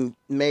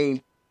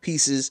main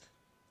pieces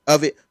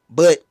of it.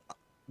 But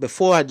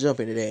before I jump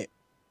into that,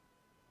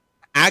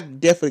 I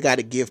definitely got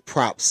to give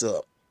props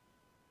up.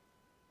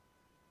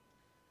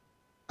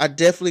 I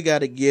definitely got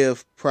to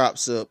give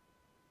props up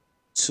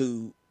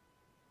to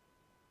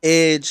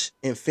Edge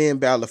and Finn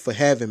Balor for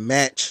having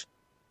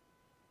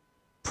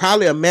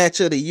probably a match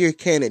of the year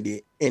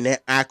candidate in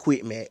that I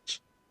Quit match.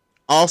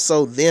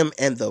 Also, them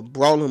and the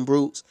Brawling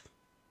Brutes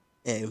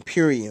and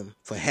Imperium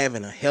for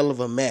having a hell of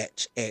a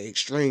match at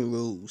Extreme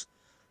Rules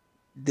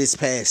this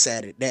past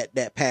Saturday.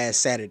 That past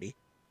Saturday,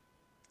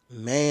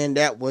 man,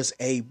 that was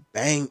a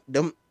bang.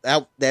 They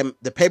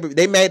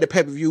made the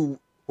pay-per-view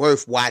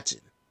worth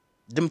watching.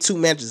 Them two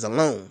matches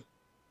alone,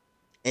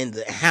 and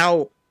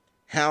how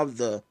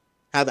the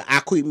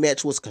I Quit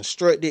match was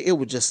constructed, it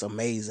was just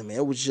amazing, man.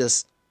 It was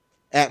just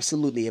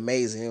absolutely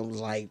amazing. It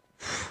was like,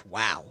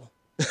 wow.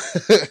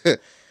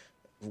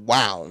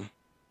 Wow.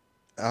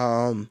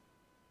 Now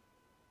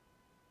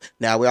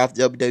we're off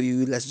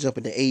WWE. Let's jump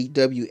into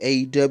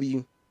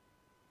AEW.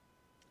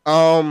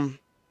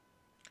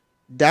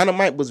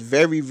 Dynamite was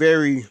very,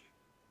 very,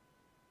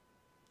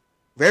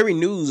 very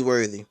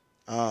newsworthy.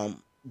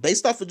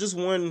 Based off of just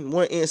one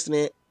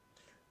incident.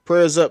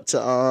 Prayers up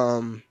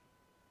to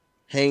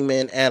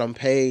Hangman Adam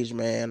Page,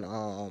 man.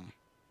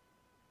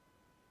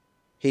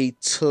 He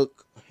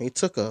took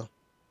a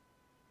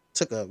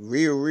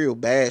real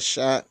bad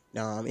shot.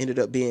 Ended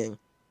up being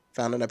he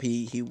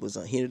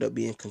ended up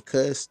being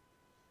concussed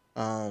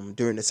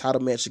during the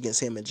title match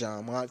against him and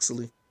Jon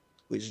Moxley,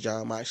 which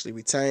Jon Moxley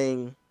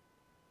retained.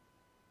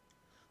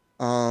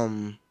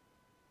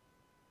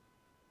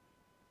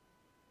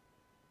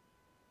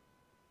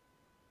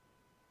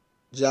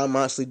 Jon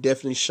Moxley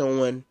definitely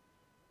showing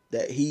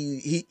that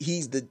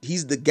he's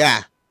the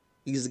guy.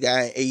 He's the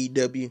guy in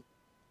AEW.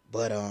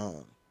 But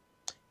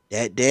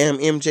that damn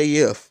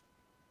MJF.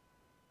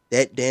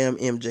 That damn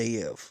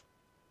MJF.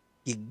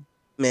 You,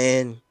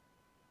 man,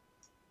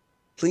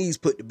 please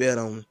put the belt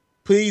on.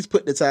 Please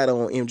put the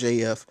title on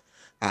MJF.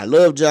 I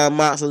love John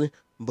Moxley,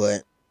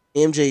 but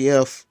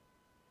MJF,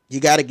 you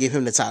got to give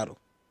him the title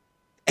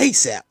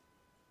ASAP.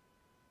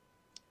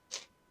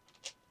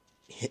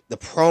 His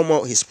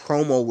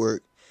promo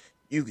work,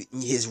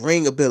 his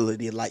ring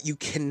ability, like you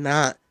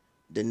cannot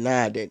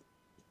deny that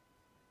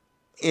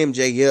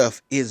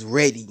MJF is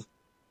ready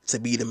to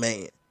be the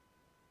man.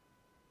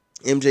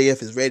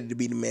 MJF is ready to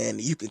be the man.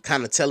 You can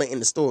kind of tell it in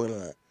the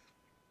storyline.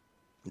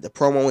 The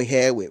promo we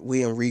had with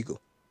William Regal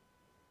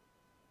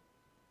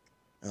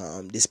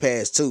this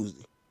past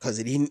Tuesday, because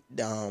it didn't.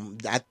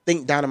 I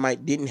think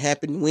Dynamite didn't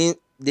happen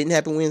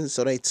Wednesday,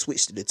 so they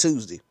switched to the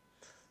Tuesday.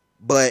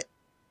 But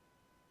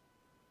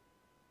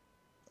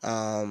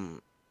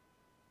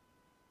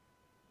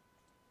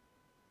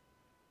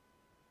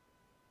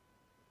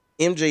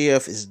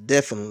MJF is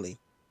definitely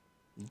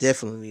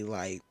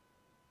like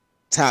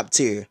top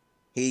tier.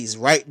 He's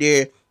right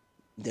there.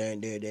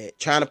 They're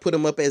trying to put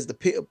him as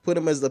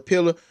the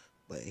pillar,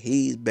 but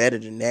he's better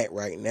than that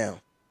right now.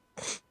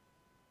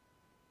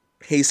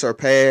 He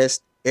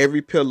surpassed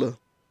every pillar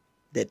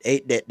that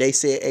they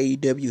said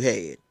AEW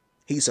had.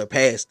 He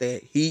surpassed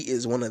that. He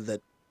is one of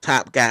the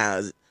top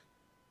guys,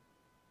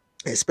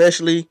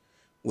 especially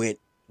with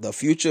the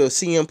future of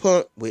CM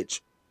Punk,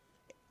 which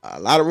a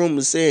lot of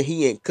rumors said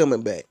he ain't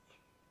coming back.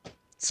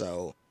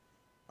 So,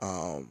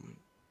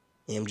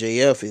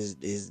 MJF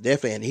is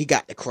definitely, and he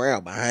got the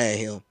crowd behind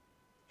him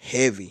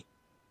heavy.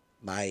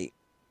 Like,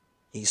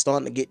 he's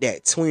starting to get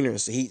that tweener.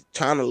 So he's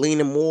trying to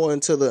lean him more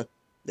into the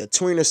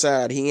tweener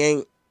side.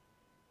 He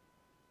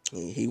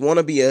want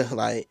to be a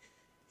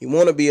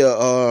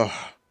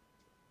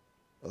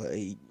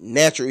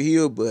natural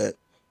heel, but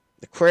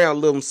the crowd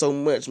love him so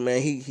much,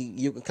 man.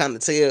 You can kind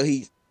of tell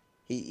he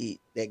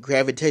that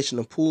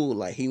gravitational pull.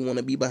 Like, he want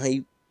to be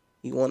behind.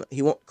 He want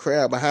the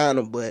crowd behind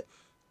him, but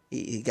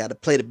he got to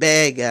play the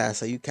bad guy.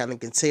 So you kind of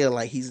can tell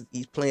like he's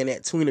playing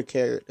that tweener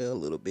character a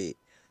little bit.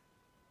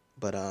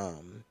 But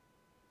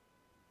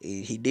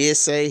he did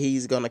say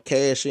he's gonna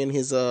cash in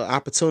his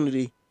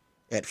opportunity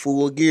at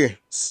Full Gear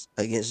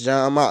against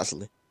John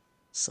Moxley.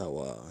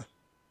 So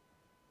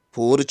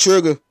pull the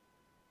trigger,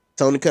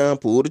 Tony Khan.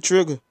 Pull the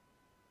trigger.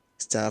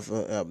 It's time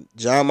for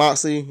John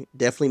Moxley.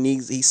 Definitely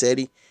needs. He said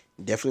he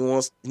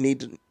definitely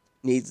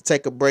needs to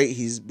take a break.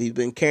 He's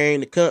been carrying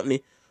the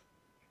company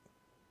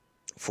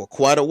for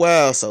quite a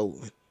while, so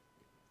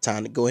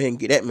time to go ahead and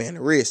get that man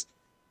a rest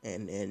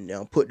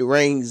and put the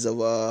reins of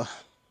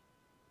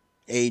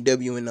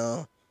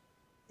AEW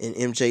in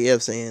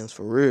MJF's hands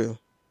for real.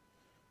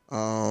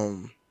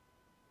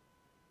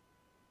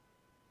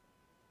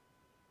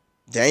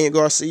 Daniel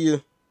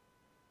Garcia,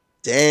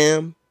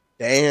 damn.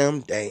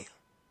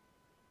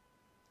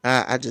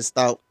 I just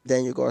thought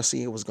Daniel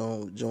Garcia was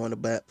going to join the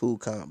Blackpool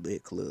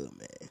Combat Club,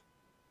 man.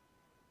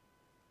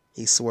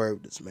 He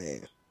swerved us,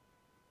 man.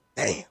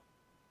 Damn.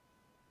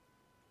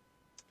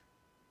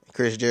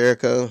 Chris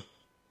Jericho,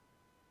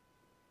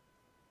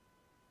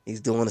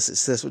 he's doing a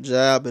successful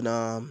job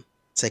and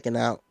taking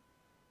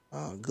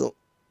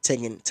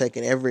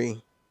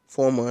every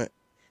former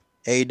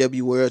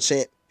AEW World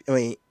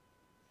Champion,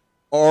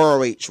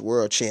 ROH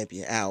World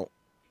Champion out.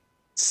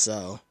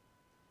 So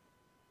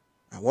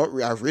I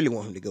really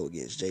want him to go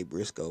against Jay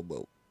Briscoe,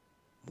 but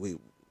it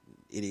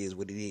is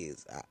what it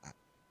is.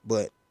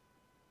 But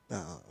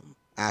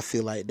I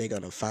feel like they're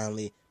gonna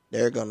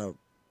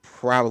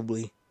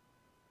probably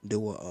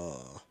do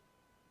a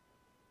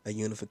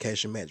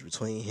unification match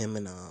between him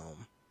and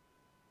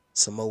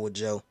Samoa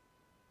Joe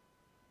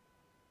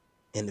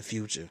in the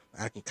future.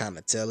 I can kind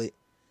of tell it.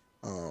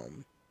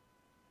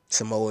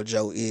 Samoa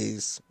Joe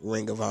is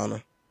Ring of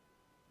Honor.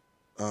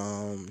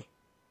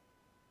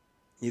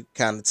 You can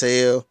kind of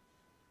tell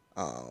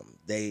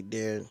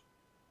they're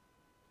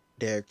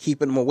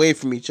keeping them away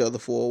from each other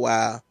for a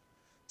while.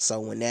 So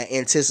when that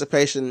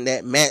anticipation,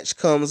 that match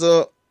comes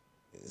up,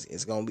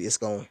 it's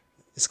gonna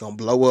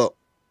blow up.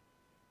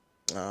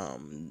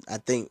 I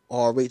think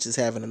ROH is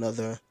having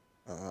another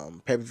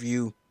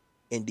pay-per-view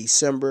in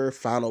December.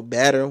 Final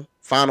battle.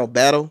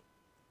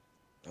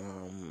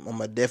 I'm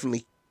gonna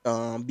definitely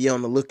be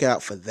on the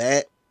lookout for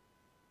that.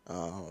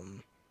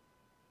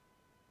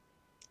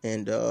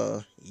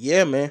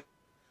 Yeah, man.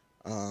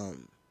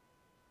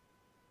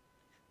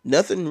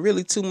 Nothing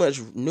really too much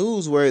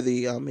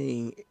newsworthy. I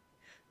mean,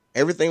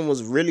 everything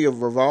was really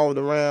revolved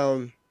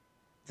around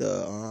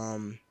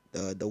the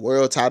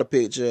world title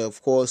picture,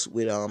 of course,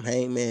 with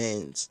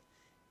Hangman's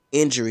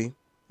injury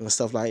and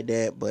stuff like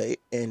that. But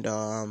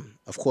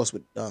of course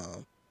with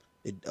the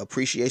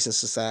Appreciation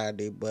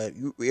Society. But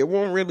it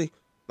won't really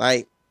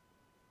like.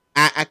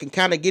 I can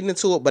kind of get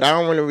into it, but I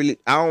don't really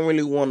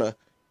want to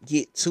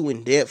get too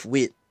in depth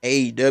with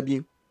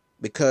AEW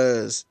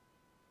because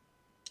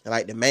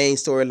like the main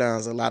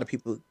storylines, a lot of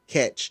people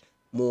catch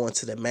more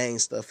into the main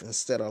stuff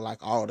instead of like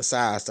all the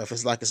side stuff.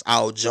 It's like it's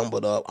all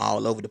jumbled up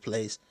all over the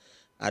place.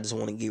 I just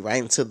want to get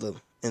right into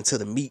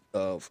the meat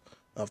of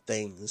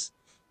things,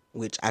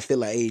 which I feel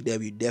like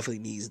AEW definitely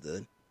needs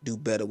to do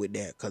better with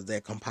that because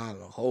they're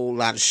compiling a whole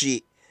lot of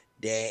shit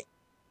that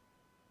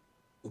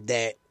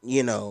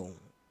you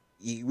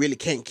really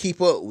can't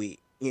keep up with.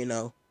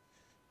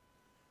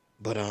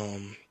 But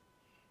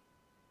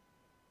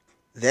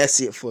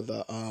that's it for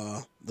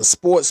the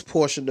sports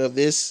portion of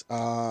this.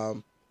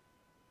 We're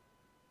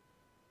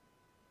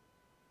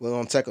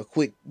gonna take a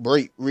quick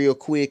break, real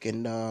quick,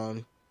 and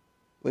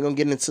we're gonna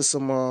get into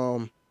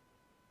some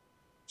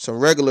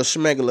regular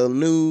schmegular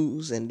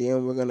news, and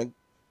then we're gonna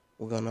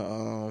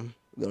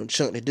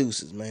chunk the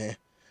deuces, man.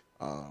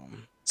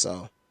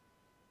 So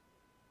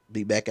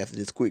be back after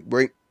this quick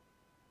break.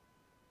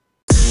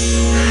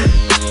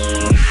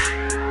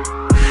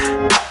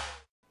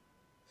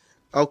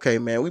 Okay,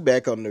 man, we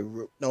back on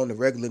the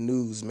regular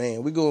news,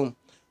 man.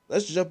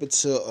 Let's jump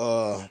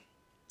into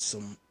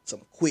some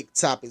quick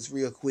topics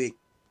real quick.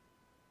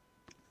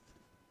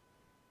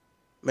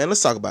 Man,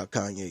 let's talk about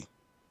Kanye.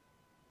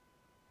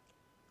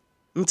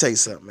 Let me tell you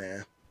something,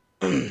 man.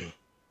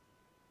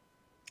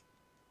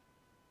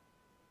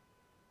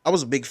 I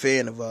was a big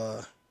fan of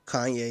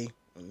Kanye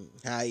and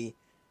how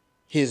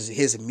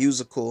he's a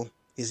musical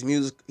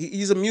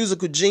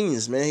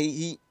genius,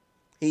 man.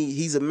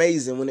 He's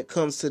amazing when it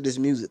comes to this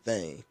music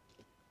thing.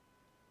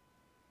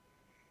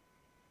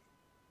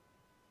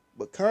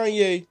 But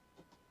Kanye,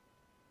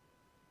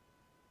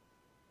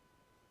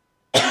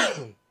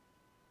 I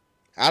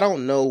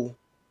don't know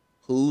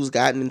who's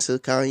gotten into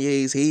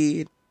Kanye's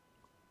head,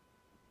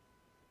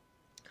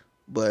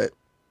 but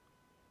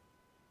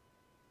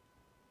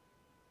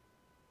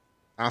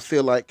I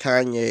feel like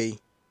Kanye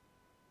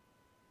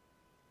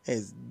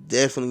has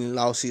definitely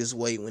lost his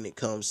way when it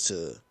comes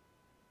to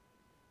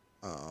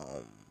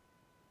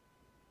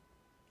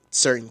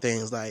certain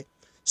things. Like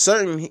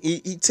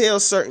he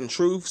tells certain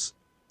truths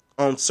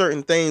on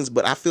certain things,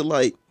 but I feel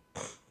like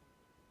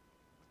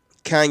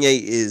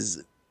Kanye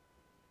is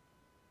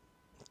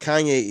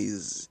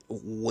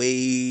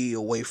way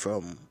away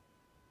from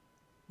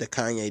the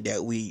Kanye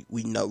that we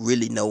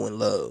really know and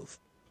love.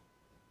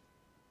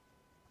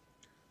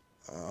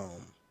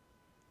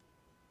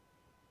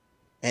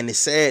 And it's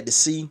sad to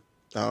see.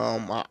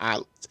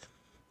 You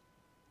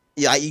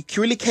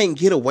really can't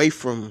get away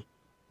from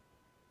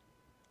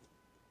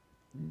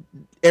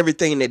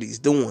everything that he's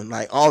doing,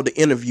 like all the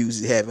interviews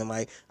he's having.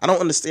 Like, I don't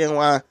understand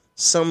why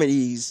some of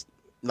these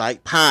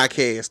like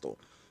podcasts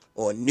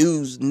or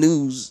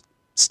news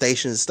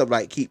stations and stuff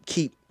like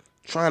keep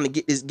trying to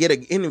get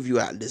an interview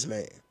out of this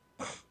man.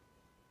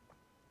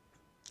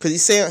 Cause he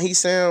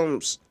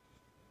sounds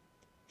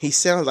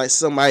like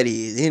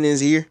somebody is in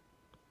his ear,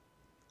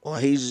 or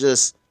he's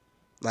just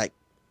like,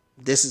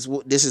 this is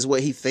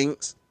what he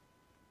thinks.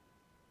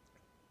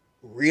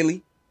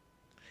 Really?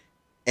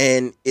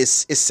 And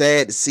it's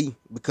sad to see,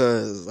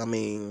 because I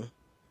mean,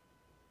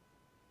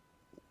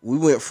 we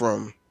went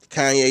from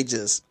Kanye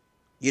just,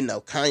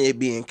 Kanye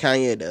being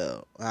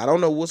Kanye I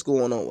don't know what's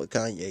going on with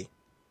Kanye.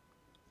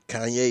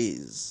 Kanye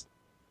is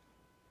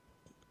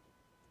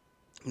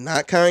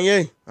not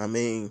Kanye. I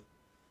mean,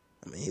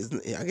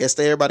 I guess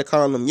everybody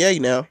calling him Ye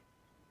now.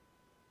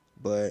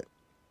 But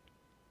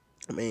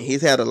I mean,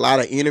 he's had a lot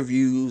of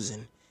interviews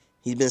and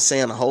he's been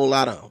saying a whole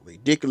lot of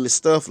ridiculous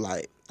stuff.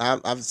 Like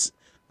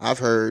I've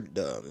heard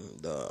the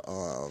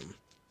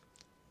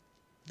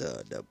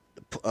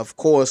of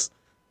course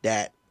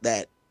that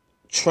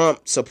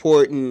Trump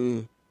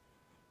supporting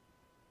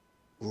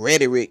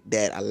rhetoric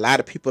that a lot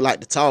of people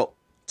like to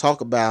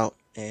talk about,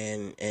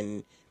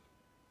 and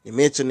you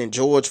mentioned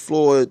George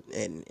Floyd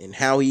and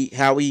how he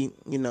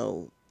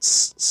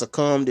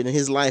succumbed in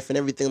his life and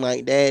everything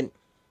like that,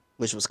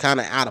 which was kind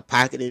of out of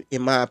pocket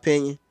in my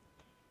opinion.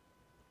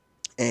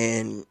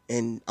 And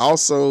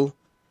also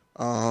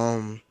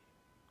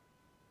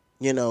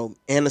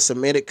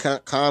anti-Semitic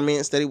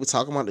comments that he was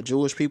talking about the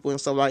Jewish people and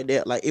stuff like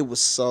that. Like, it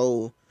was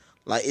so,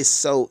 like,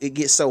 it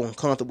gets so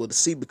uncomfortable to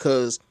see,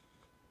 because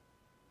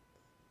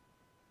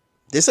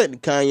this ain't the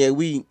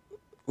Kanye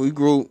we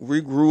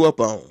grew up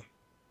on.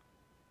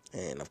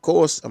 And of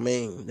course, I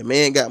mean, the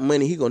man got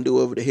money, he gonna do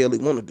whatever the hell he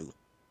wanna do.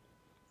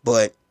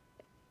 But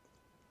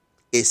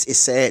it's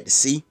sad to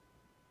see.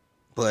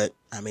 But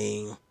I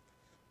mean,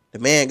 the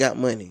man got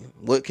money.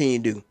 What can you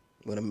do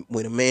with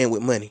a man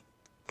with money?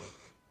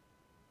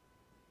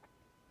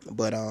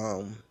 But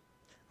I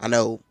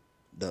know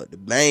the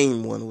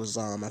main one was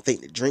I think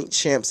the Drink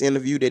Champs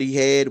interview that he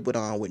had with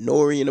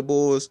Nori and the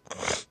boys.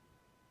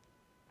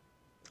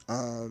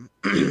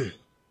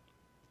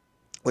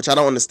 Which I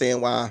don't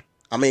understand why.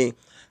 I mean,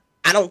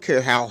 I don't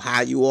care how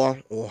high you are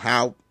or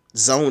how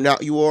zoned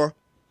out you are.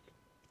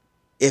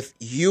 If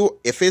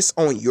it's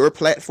on your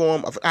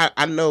platform,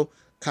 I know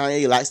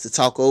Kanye likes to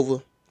talk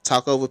over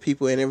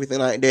people and everything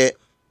like that,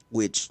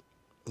 which,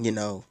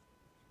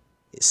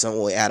 it's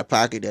somewhat out of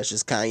pocket. That's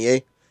just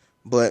Kanye.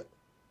 But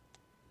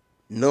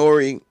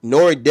Nori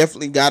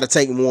definitely got to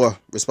take more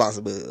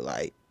responsibility.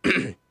 Like,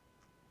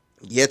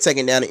 Yeah,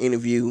 taking down the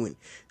interview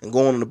and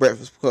going on the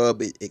Breakfast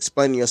Club,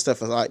 explaining your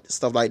stuff like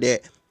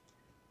that.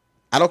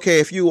 I don't care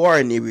if you are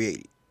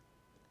inebriated.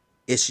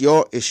 It's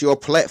your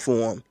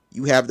platform.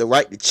 You have the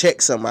right to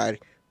check somebody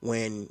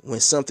when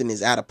something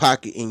is out of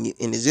pocket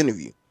in this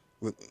interview,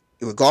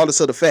 regardless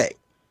of the fact.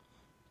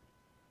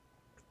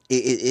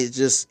 It's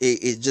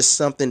just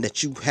something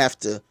that you have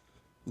to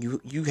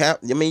you have.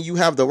 I mean, you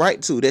have the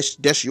right to.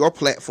 That's your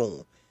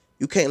platform.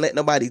 You can't let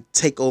nobody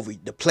take over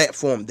the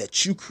platform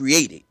that you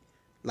created.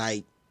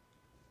 Like,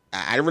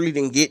 I really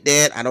didn't get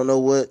that. I don't know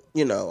what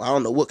I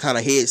don't know what kind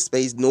of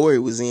headspace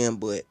Nori was in,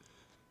 but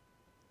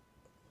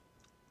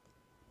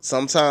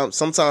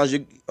sometimes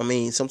you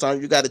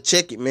got to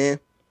check it, man.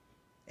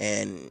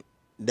 And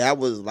that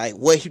was like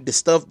the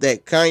stuff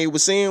that Kanye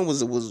was saying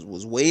was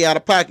way out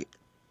of pocket,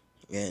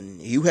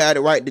 and you had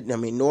the right to. I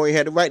mean, Nori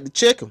had the right to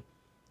check him,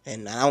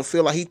 and I don't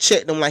feel like he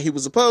checked him like he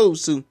was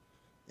supposed to,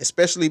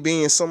 especially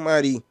being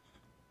somebody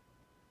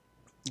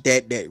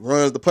that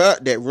runs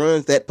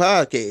that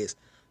podcast.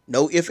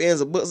 No ifs,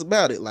 ands, or buts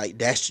about it. Like,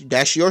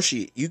 that's your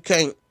shit. You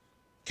can't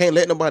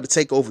let nobody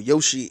take over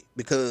your shit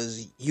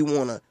because you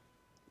wanna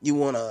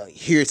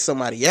hear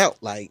somebody out.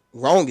 Like,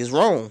 wrong is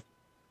wrong,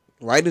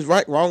 right is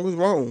right, wrong is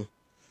wrong.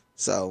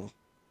 So,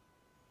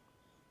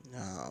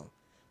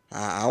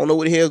 I don't know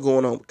what the hell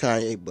going on with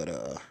Kanye,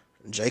 but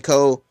J.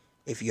 Cole.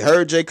 If you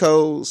heard J.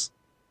 Cole's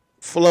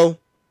flow,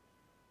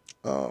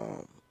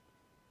 I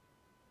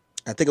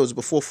think it was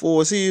before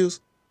Forest Hills.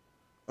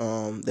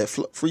 That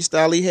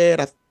freestyle he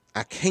had,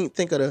 I can't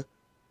think of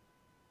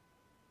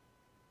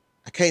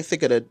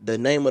the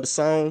name of the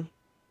song,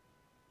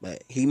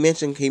 but he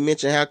mentioned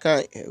how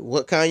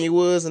what Kanye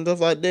was and stuff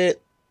like that.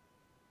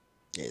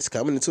 It's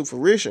coming into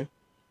fruition.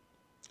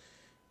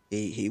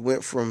 He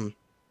went from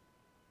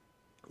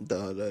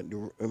of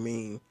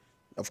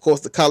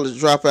course, the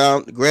college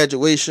dropout, the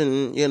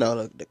graduation,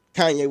 the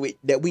Kanye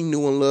that we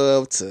knew and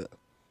loved, to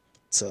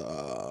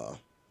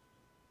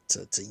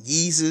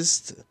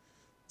Yeezus,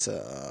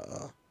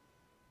 to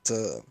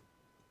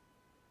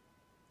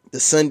the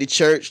Sunday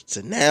church,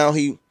 to now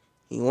he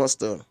wants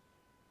to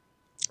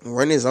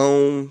run his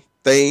own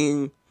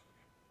thing,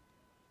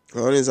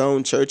 run his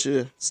own church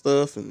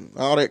stuff and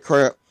all that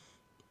crap,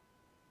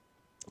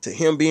 to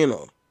him being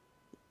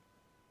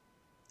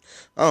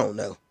I don't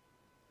know.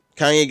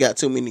 Kanye got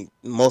too many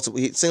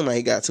it seemed like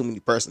he got too many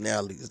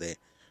personalities that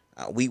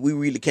we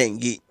really can't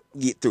get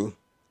through.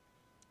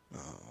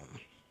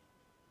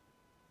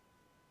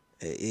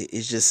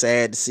 It's just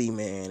sad to see,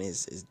 man.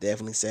 It's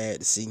definitely sad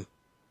to see.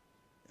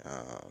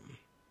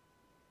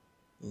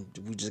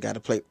 We just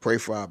got to pray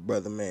for our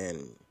brother, man.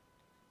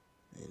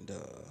 And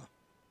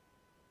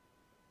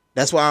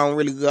that's why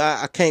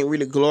I can't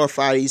really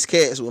glorify these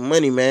cats with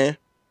money, man.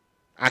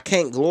 I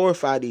can't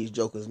glorify these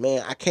jokers,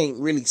 man. I can't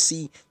really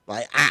see,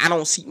 like, I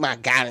don't seek my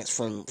guidance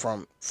from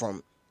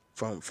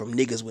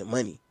niggas with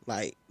money,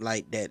 like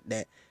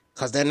that,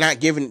 cause they're not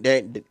giving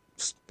that.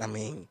 I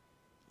mean,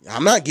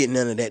 I'm not getting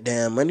none of that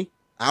damn money.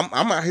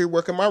 I'm out here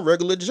working my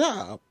regular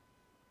job,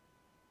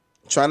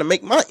 trying to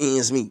make my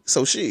ends meet.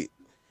 So shit,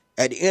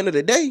 at the end of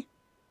the day,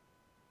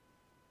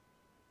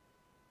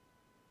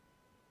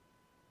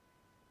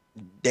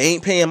 they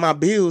ain't paying my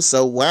bills.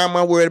 So why am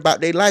I worried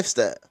about their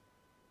lifestyle?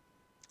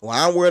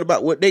 Well, I'm worried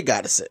about what they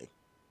got to say.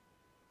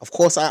 Of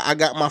course, I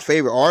got my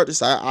favorite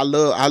artists. I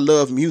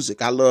love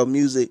music. I love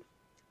music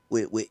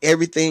with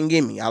everything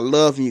in me. I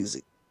love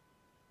music.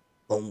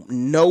 But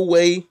no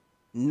way,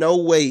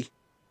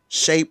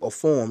 shape, or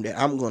form that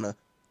I'm going to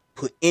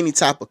put any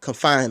type of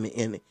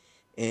confinement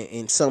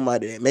in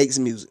somebody that makes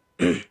music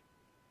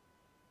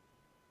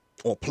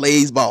or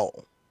plays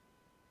ball.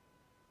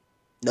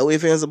 No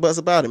ifs, ands, or buts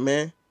about it,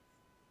 man.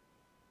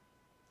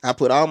 I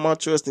put all my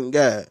trust in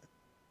God.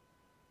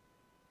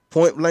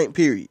 Point blank,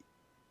 period.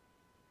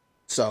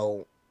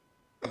 So,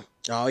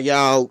 all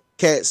y'all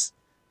cats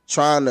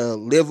trying to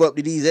live up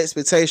to these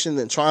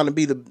expectations and trying to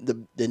be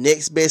the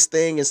next best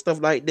thing and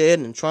stuff like that,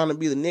 and trying to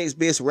be the next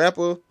best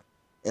rapper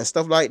and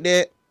stuff like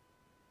that,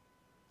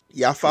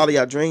 y'all follow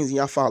your dreams and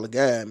y'all follow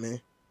God,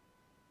 man.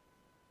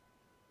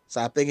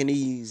 Stop thinking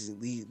these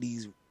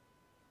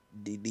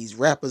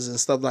rappers and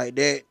stuff like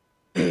that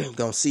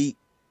is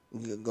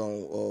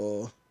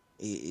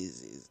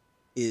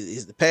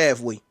the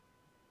pathway.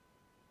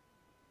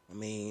 I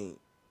mean,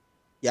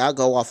 y'all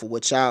go off of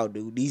what y'all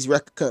do. These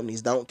record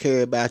companies don't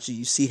care about you.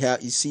 You see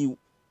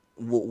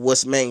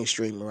what's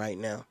mainstreaming right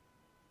now.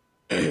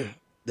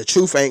 The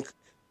truth they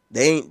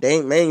ain't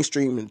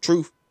mainstreaming the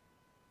truth.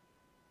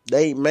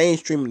 They ain't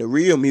mainstreaming the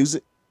real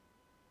music.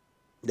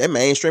 They're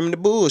mainstreaming the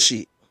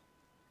bullshit.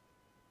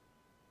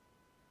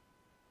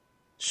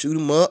 Shoot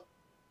 'em up.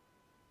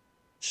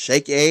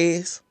 Shake your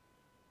ass.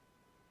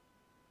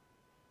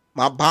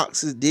 My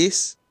box is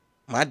this.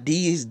 My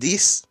D is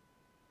this.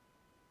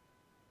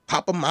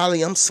 Papa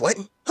Molly, I'm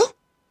sweating. Huh.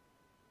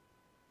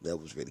 That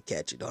was really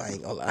catchy, though. I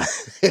ain't gonna lie.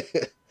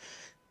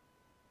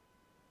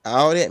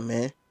 All that,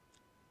 man.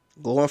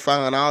 Go and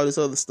find all this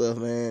other stuff,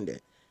 man.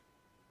 That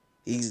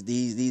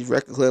these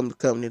record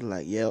companies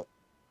like, yep,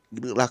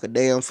 you look like a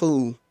damn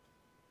fool.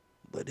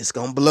 but it's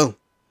gonna blow.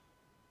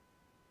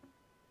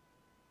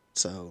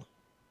 So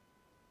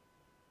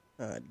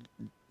uh,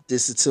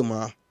 this is to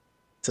my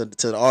to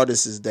the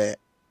artists is that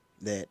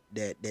that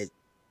that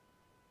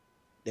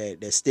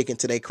that sticking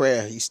to their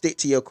craft. You stick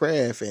to your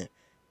craft, and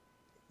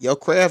your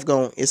craft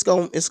it's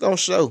gonna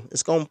show.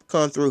 It's gonna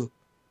come through.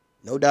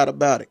 No doubt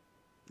about it.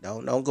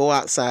 Don't go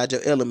outside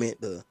your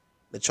element to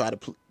try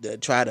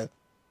to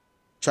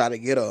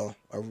get a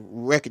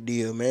record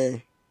deal,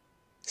 man.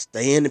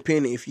 Stay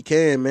independent if you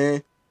can,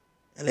 man,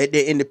 and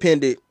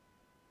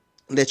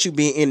let you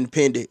being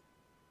independent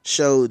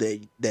show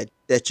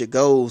that your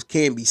goals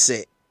can be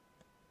set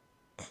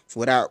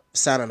without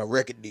signing a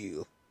record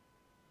deal.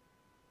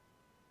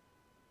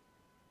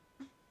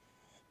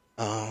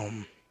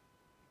 Um.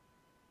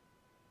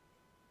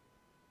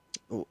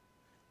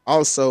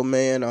 Also,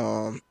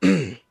 man.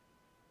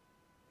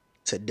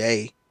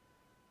 Today,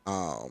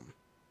 um,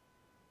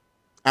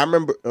 I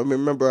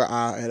remember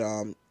I had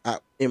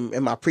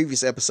in my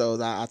previous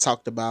episodes I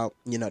talked about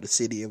the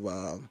city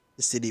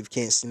of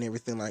Kinston and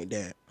everything like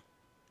that.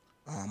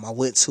 I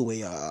went to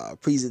a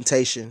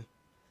presentation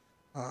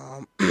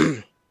um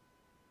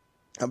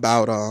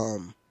about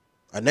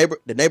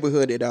the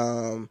neighborhood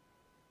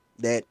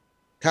that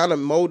kind of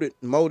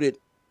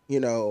you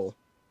know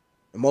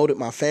molded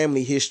my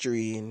family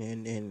history and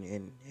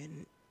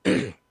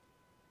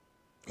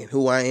and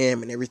who I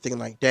am and everything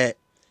like that.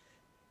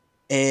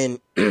 And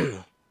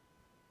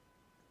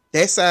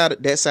that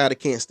side of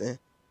Kinston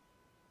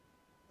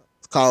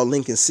is called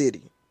Lincoln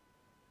City.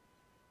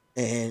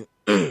 And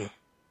to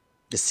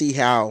see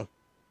how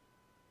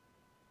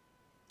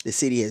the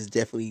city has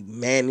definitely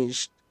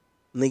managed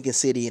Lincoln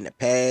City in the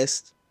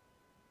past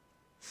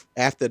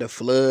after the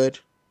flood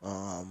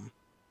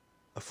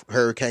of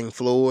Hurricane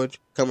Floyd,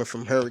 coming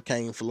from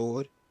Hurricane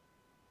Floyd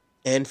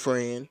and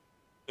Fran.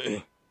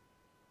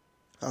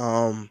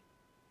 um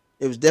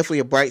it was definitely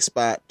a bright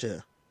spot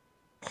to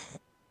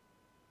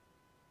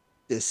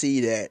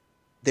see that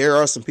there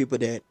are some people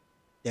that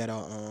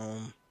are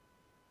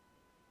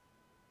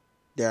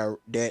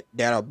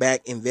that are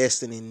back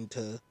investing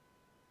into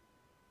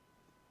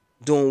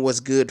doing what's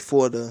good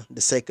for the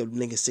sake of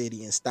Lincoln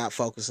City and stop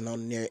focusing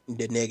on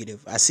the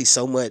negative. I see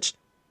so much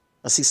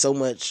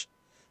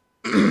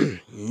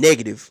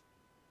negative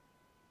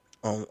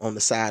on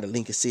the side of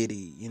Lincoln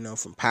City,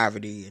 from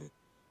poverty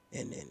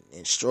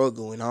and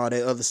struggle and all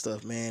that other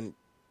stuff, man.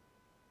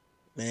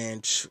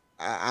 Man,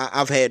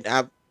 I've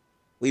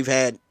we've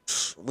had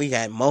we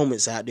had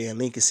moments out there in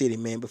Lincoln City,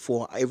 man,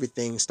 before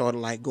everything started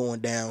like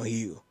going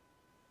downhill.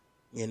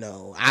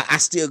 I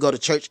still go to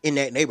church in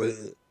that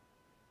neighborhood.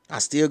 I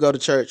still go to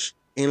church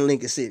in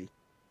Lincoln City.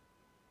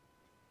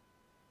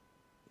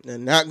 They're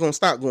not gonna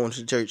stop going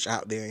to church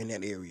out there in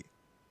that area.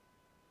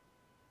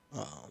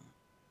 Um,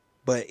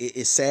 but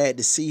it's sad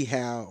to see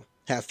how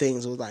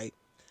things was like.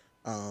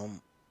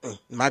 Um,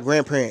 my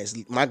grandparents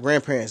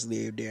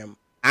lived there.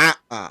 I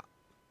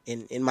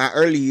in my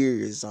early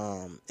years,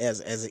 as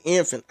an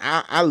infant,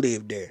 I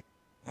lived there.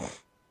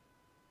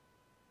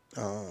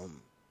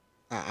 Um,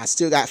 I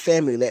still got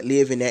family that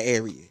live in that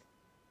area,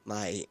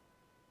 like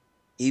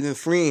even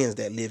friends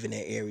that live in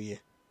that area,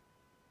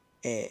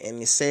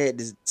 and it's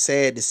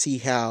sad to see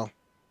how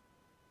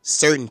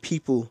certain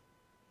people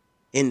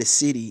in the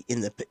city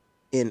in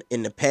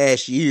the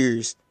past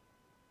years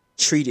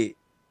treated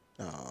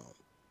um,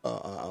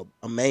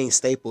 a main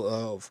staple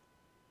of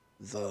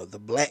the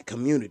black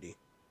community.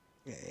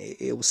 Yeah,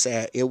 it was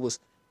sad. It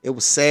was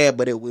sad,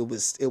 but it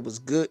was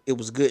good. It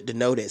was good to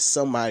know that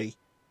somebody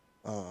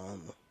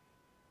um,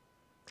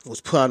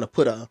 was trying to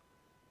put a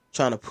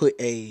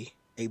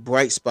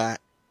bright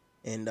spot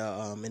in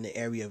the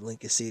area of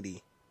Lincoln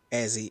City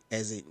as it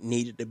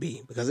needed to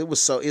be, because it was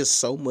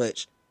so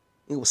much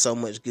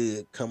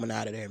good coming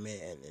out of there,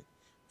 man. And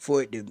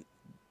for it to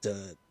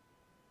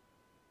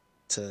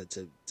to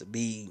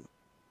be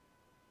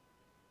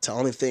the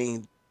only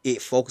thing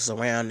it focuses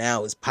around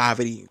now is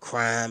poverty and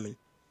crime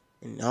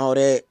and all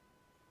that.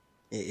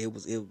 It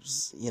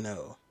was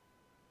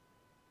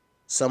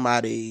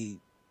somebody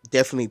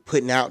definitely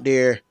putting out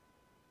there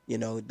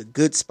the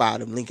good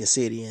spot of Lincoln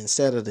City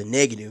instead of the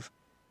negative.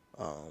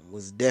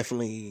 Was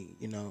definitely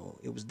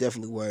it was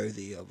definitely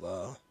worthy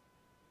of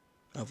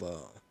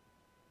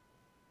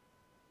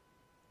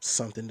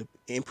something to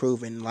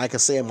improve. And like I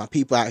said, my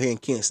people out here in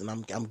Kinston,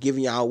 I'm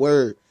giving y'all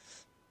word.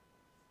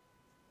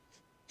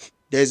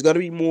 There's gonna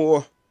be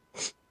more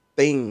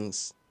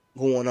things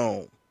going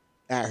on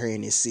out here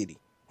in this city.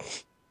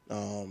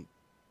 Um,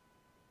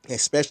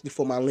 Especially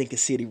for my Lincoln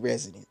City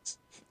residents,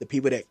 the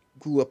people that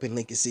grew up in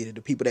Lincoln City,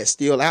 the people that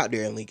still out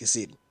there in Lincoln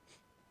City.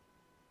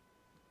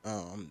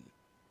 Um,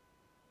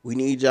 we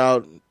need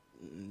y'all,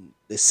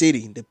 the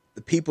city,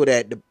 the people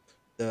that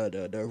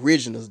the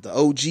originals, the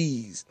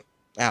OGs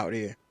out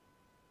there.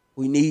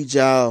 We need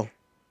y'all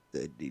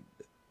to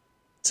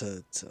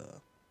to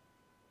to,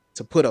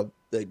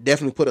 to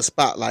definitely put a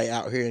spotlight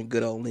out here in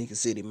good old Lincoln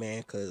City,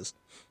 man. Cause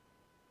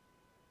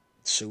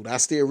shoot, I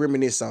still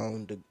reminisce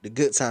on the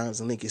good times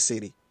in Lincoln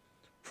City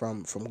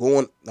from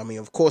going. I mean,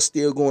 of course,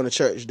 still going to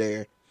church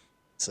there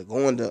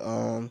going to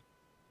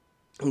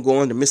I'm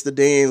going to Mr.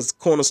 Dan's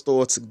corner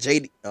store, to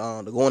going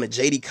to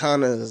JD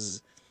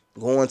Connors,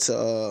 going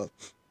to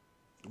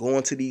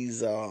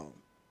these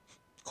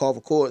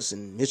Carver Courts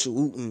and Mitchell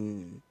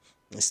Wooten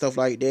and stuff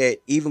like that.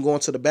 Even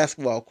going to the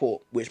basketball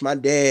court, which my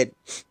dad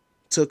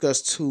took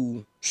us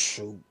to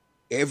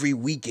every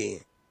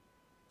weekend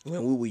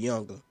when we were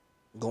younger.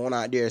 Going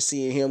out there,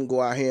 seeing him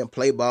go out here and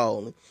play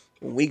ball.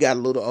 When we got a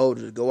little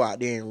older, to go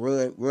out there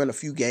and run a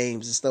few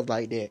games and stuff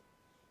like that.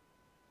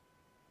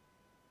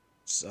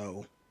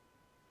 So,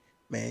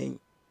 man,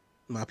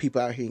 my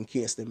people out here in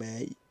Kinston,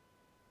 man,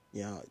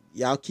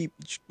 y'all keep,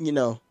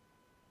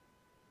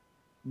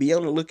 be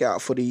on the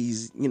lookout for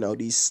these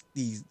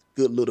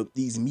good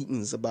these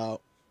meetings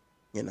about,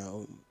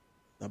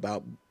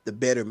 about the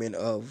betterment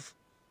of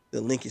the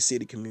Lincoln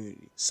City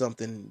community.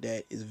 Something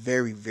that is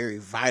very, very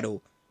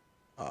vital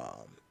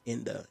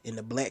in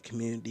the black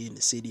community in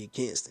the city of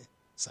Kinston.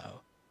 So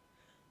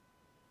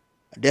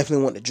I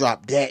definitely want to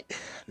drop that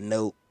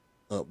note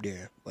up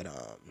there. But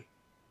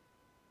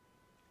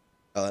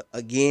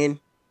again,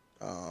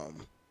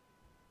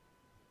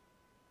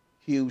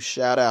 huge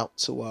shout out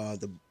to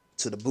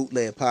the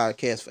Bootleg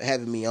Podcast for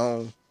having me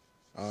on.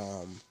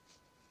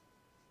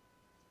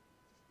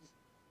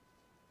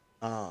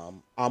 I'm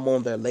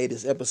on their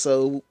latest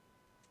episode.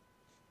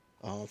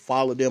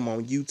 Follow them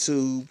on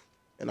YouTube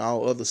and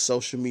all other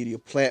social media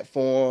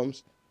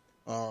platforms.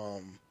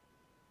 You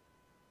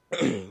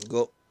can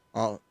go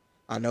on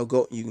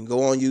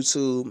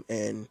YouTube,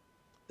 and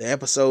the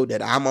episode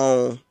that I'm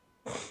on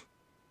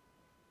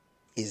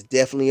is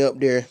definitely up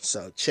there.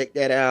 So check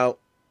that out.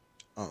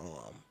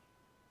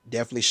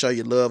 Definitely show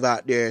your love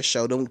out there.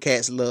 Show them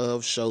cats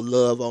love. Show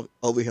love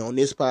over here on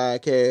this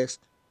podcast.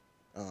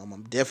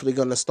 I'm definitely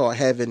gonna start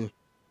having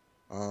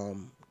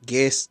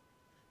guests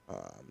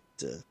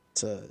to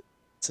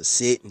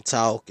sit and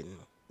talk and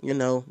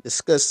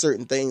discuss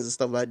certain things and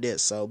stuff like that.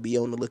 So be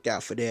on the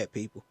lookout for that,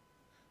 people.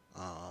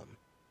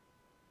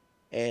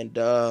 And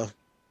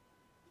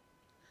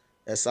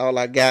that's all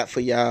I got for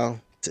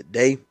y'all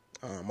today.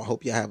 I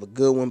hope y'all have a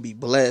good one. Be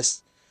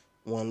blessed.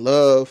 One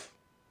love.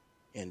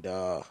 And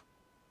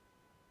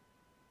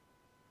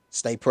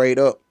stay prayed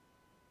up.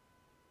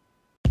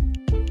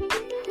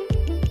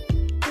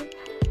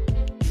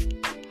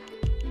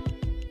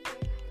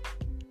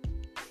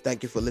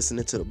 Thank you for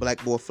listening to the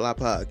Black Boy Fly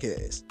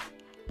Podcast.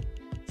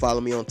 Follow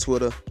me on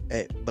Twitter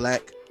at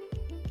Black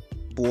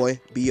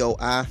Boy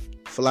BOI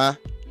Fly.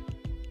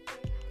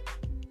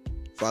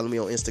 Follow me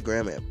on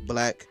Instagram at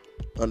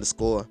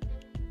Black_Boy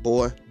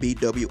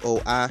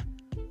BWOI_Fly.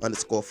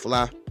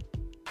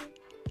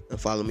 And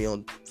follow me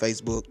on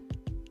Facebook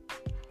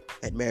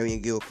at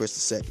Marion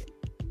Gilchrist II.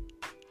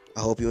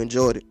 I hope you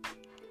enjoyed it.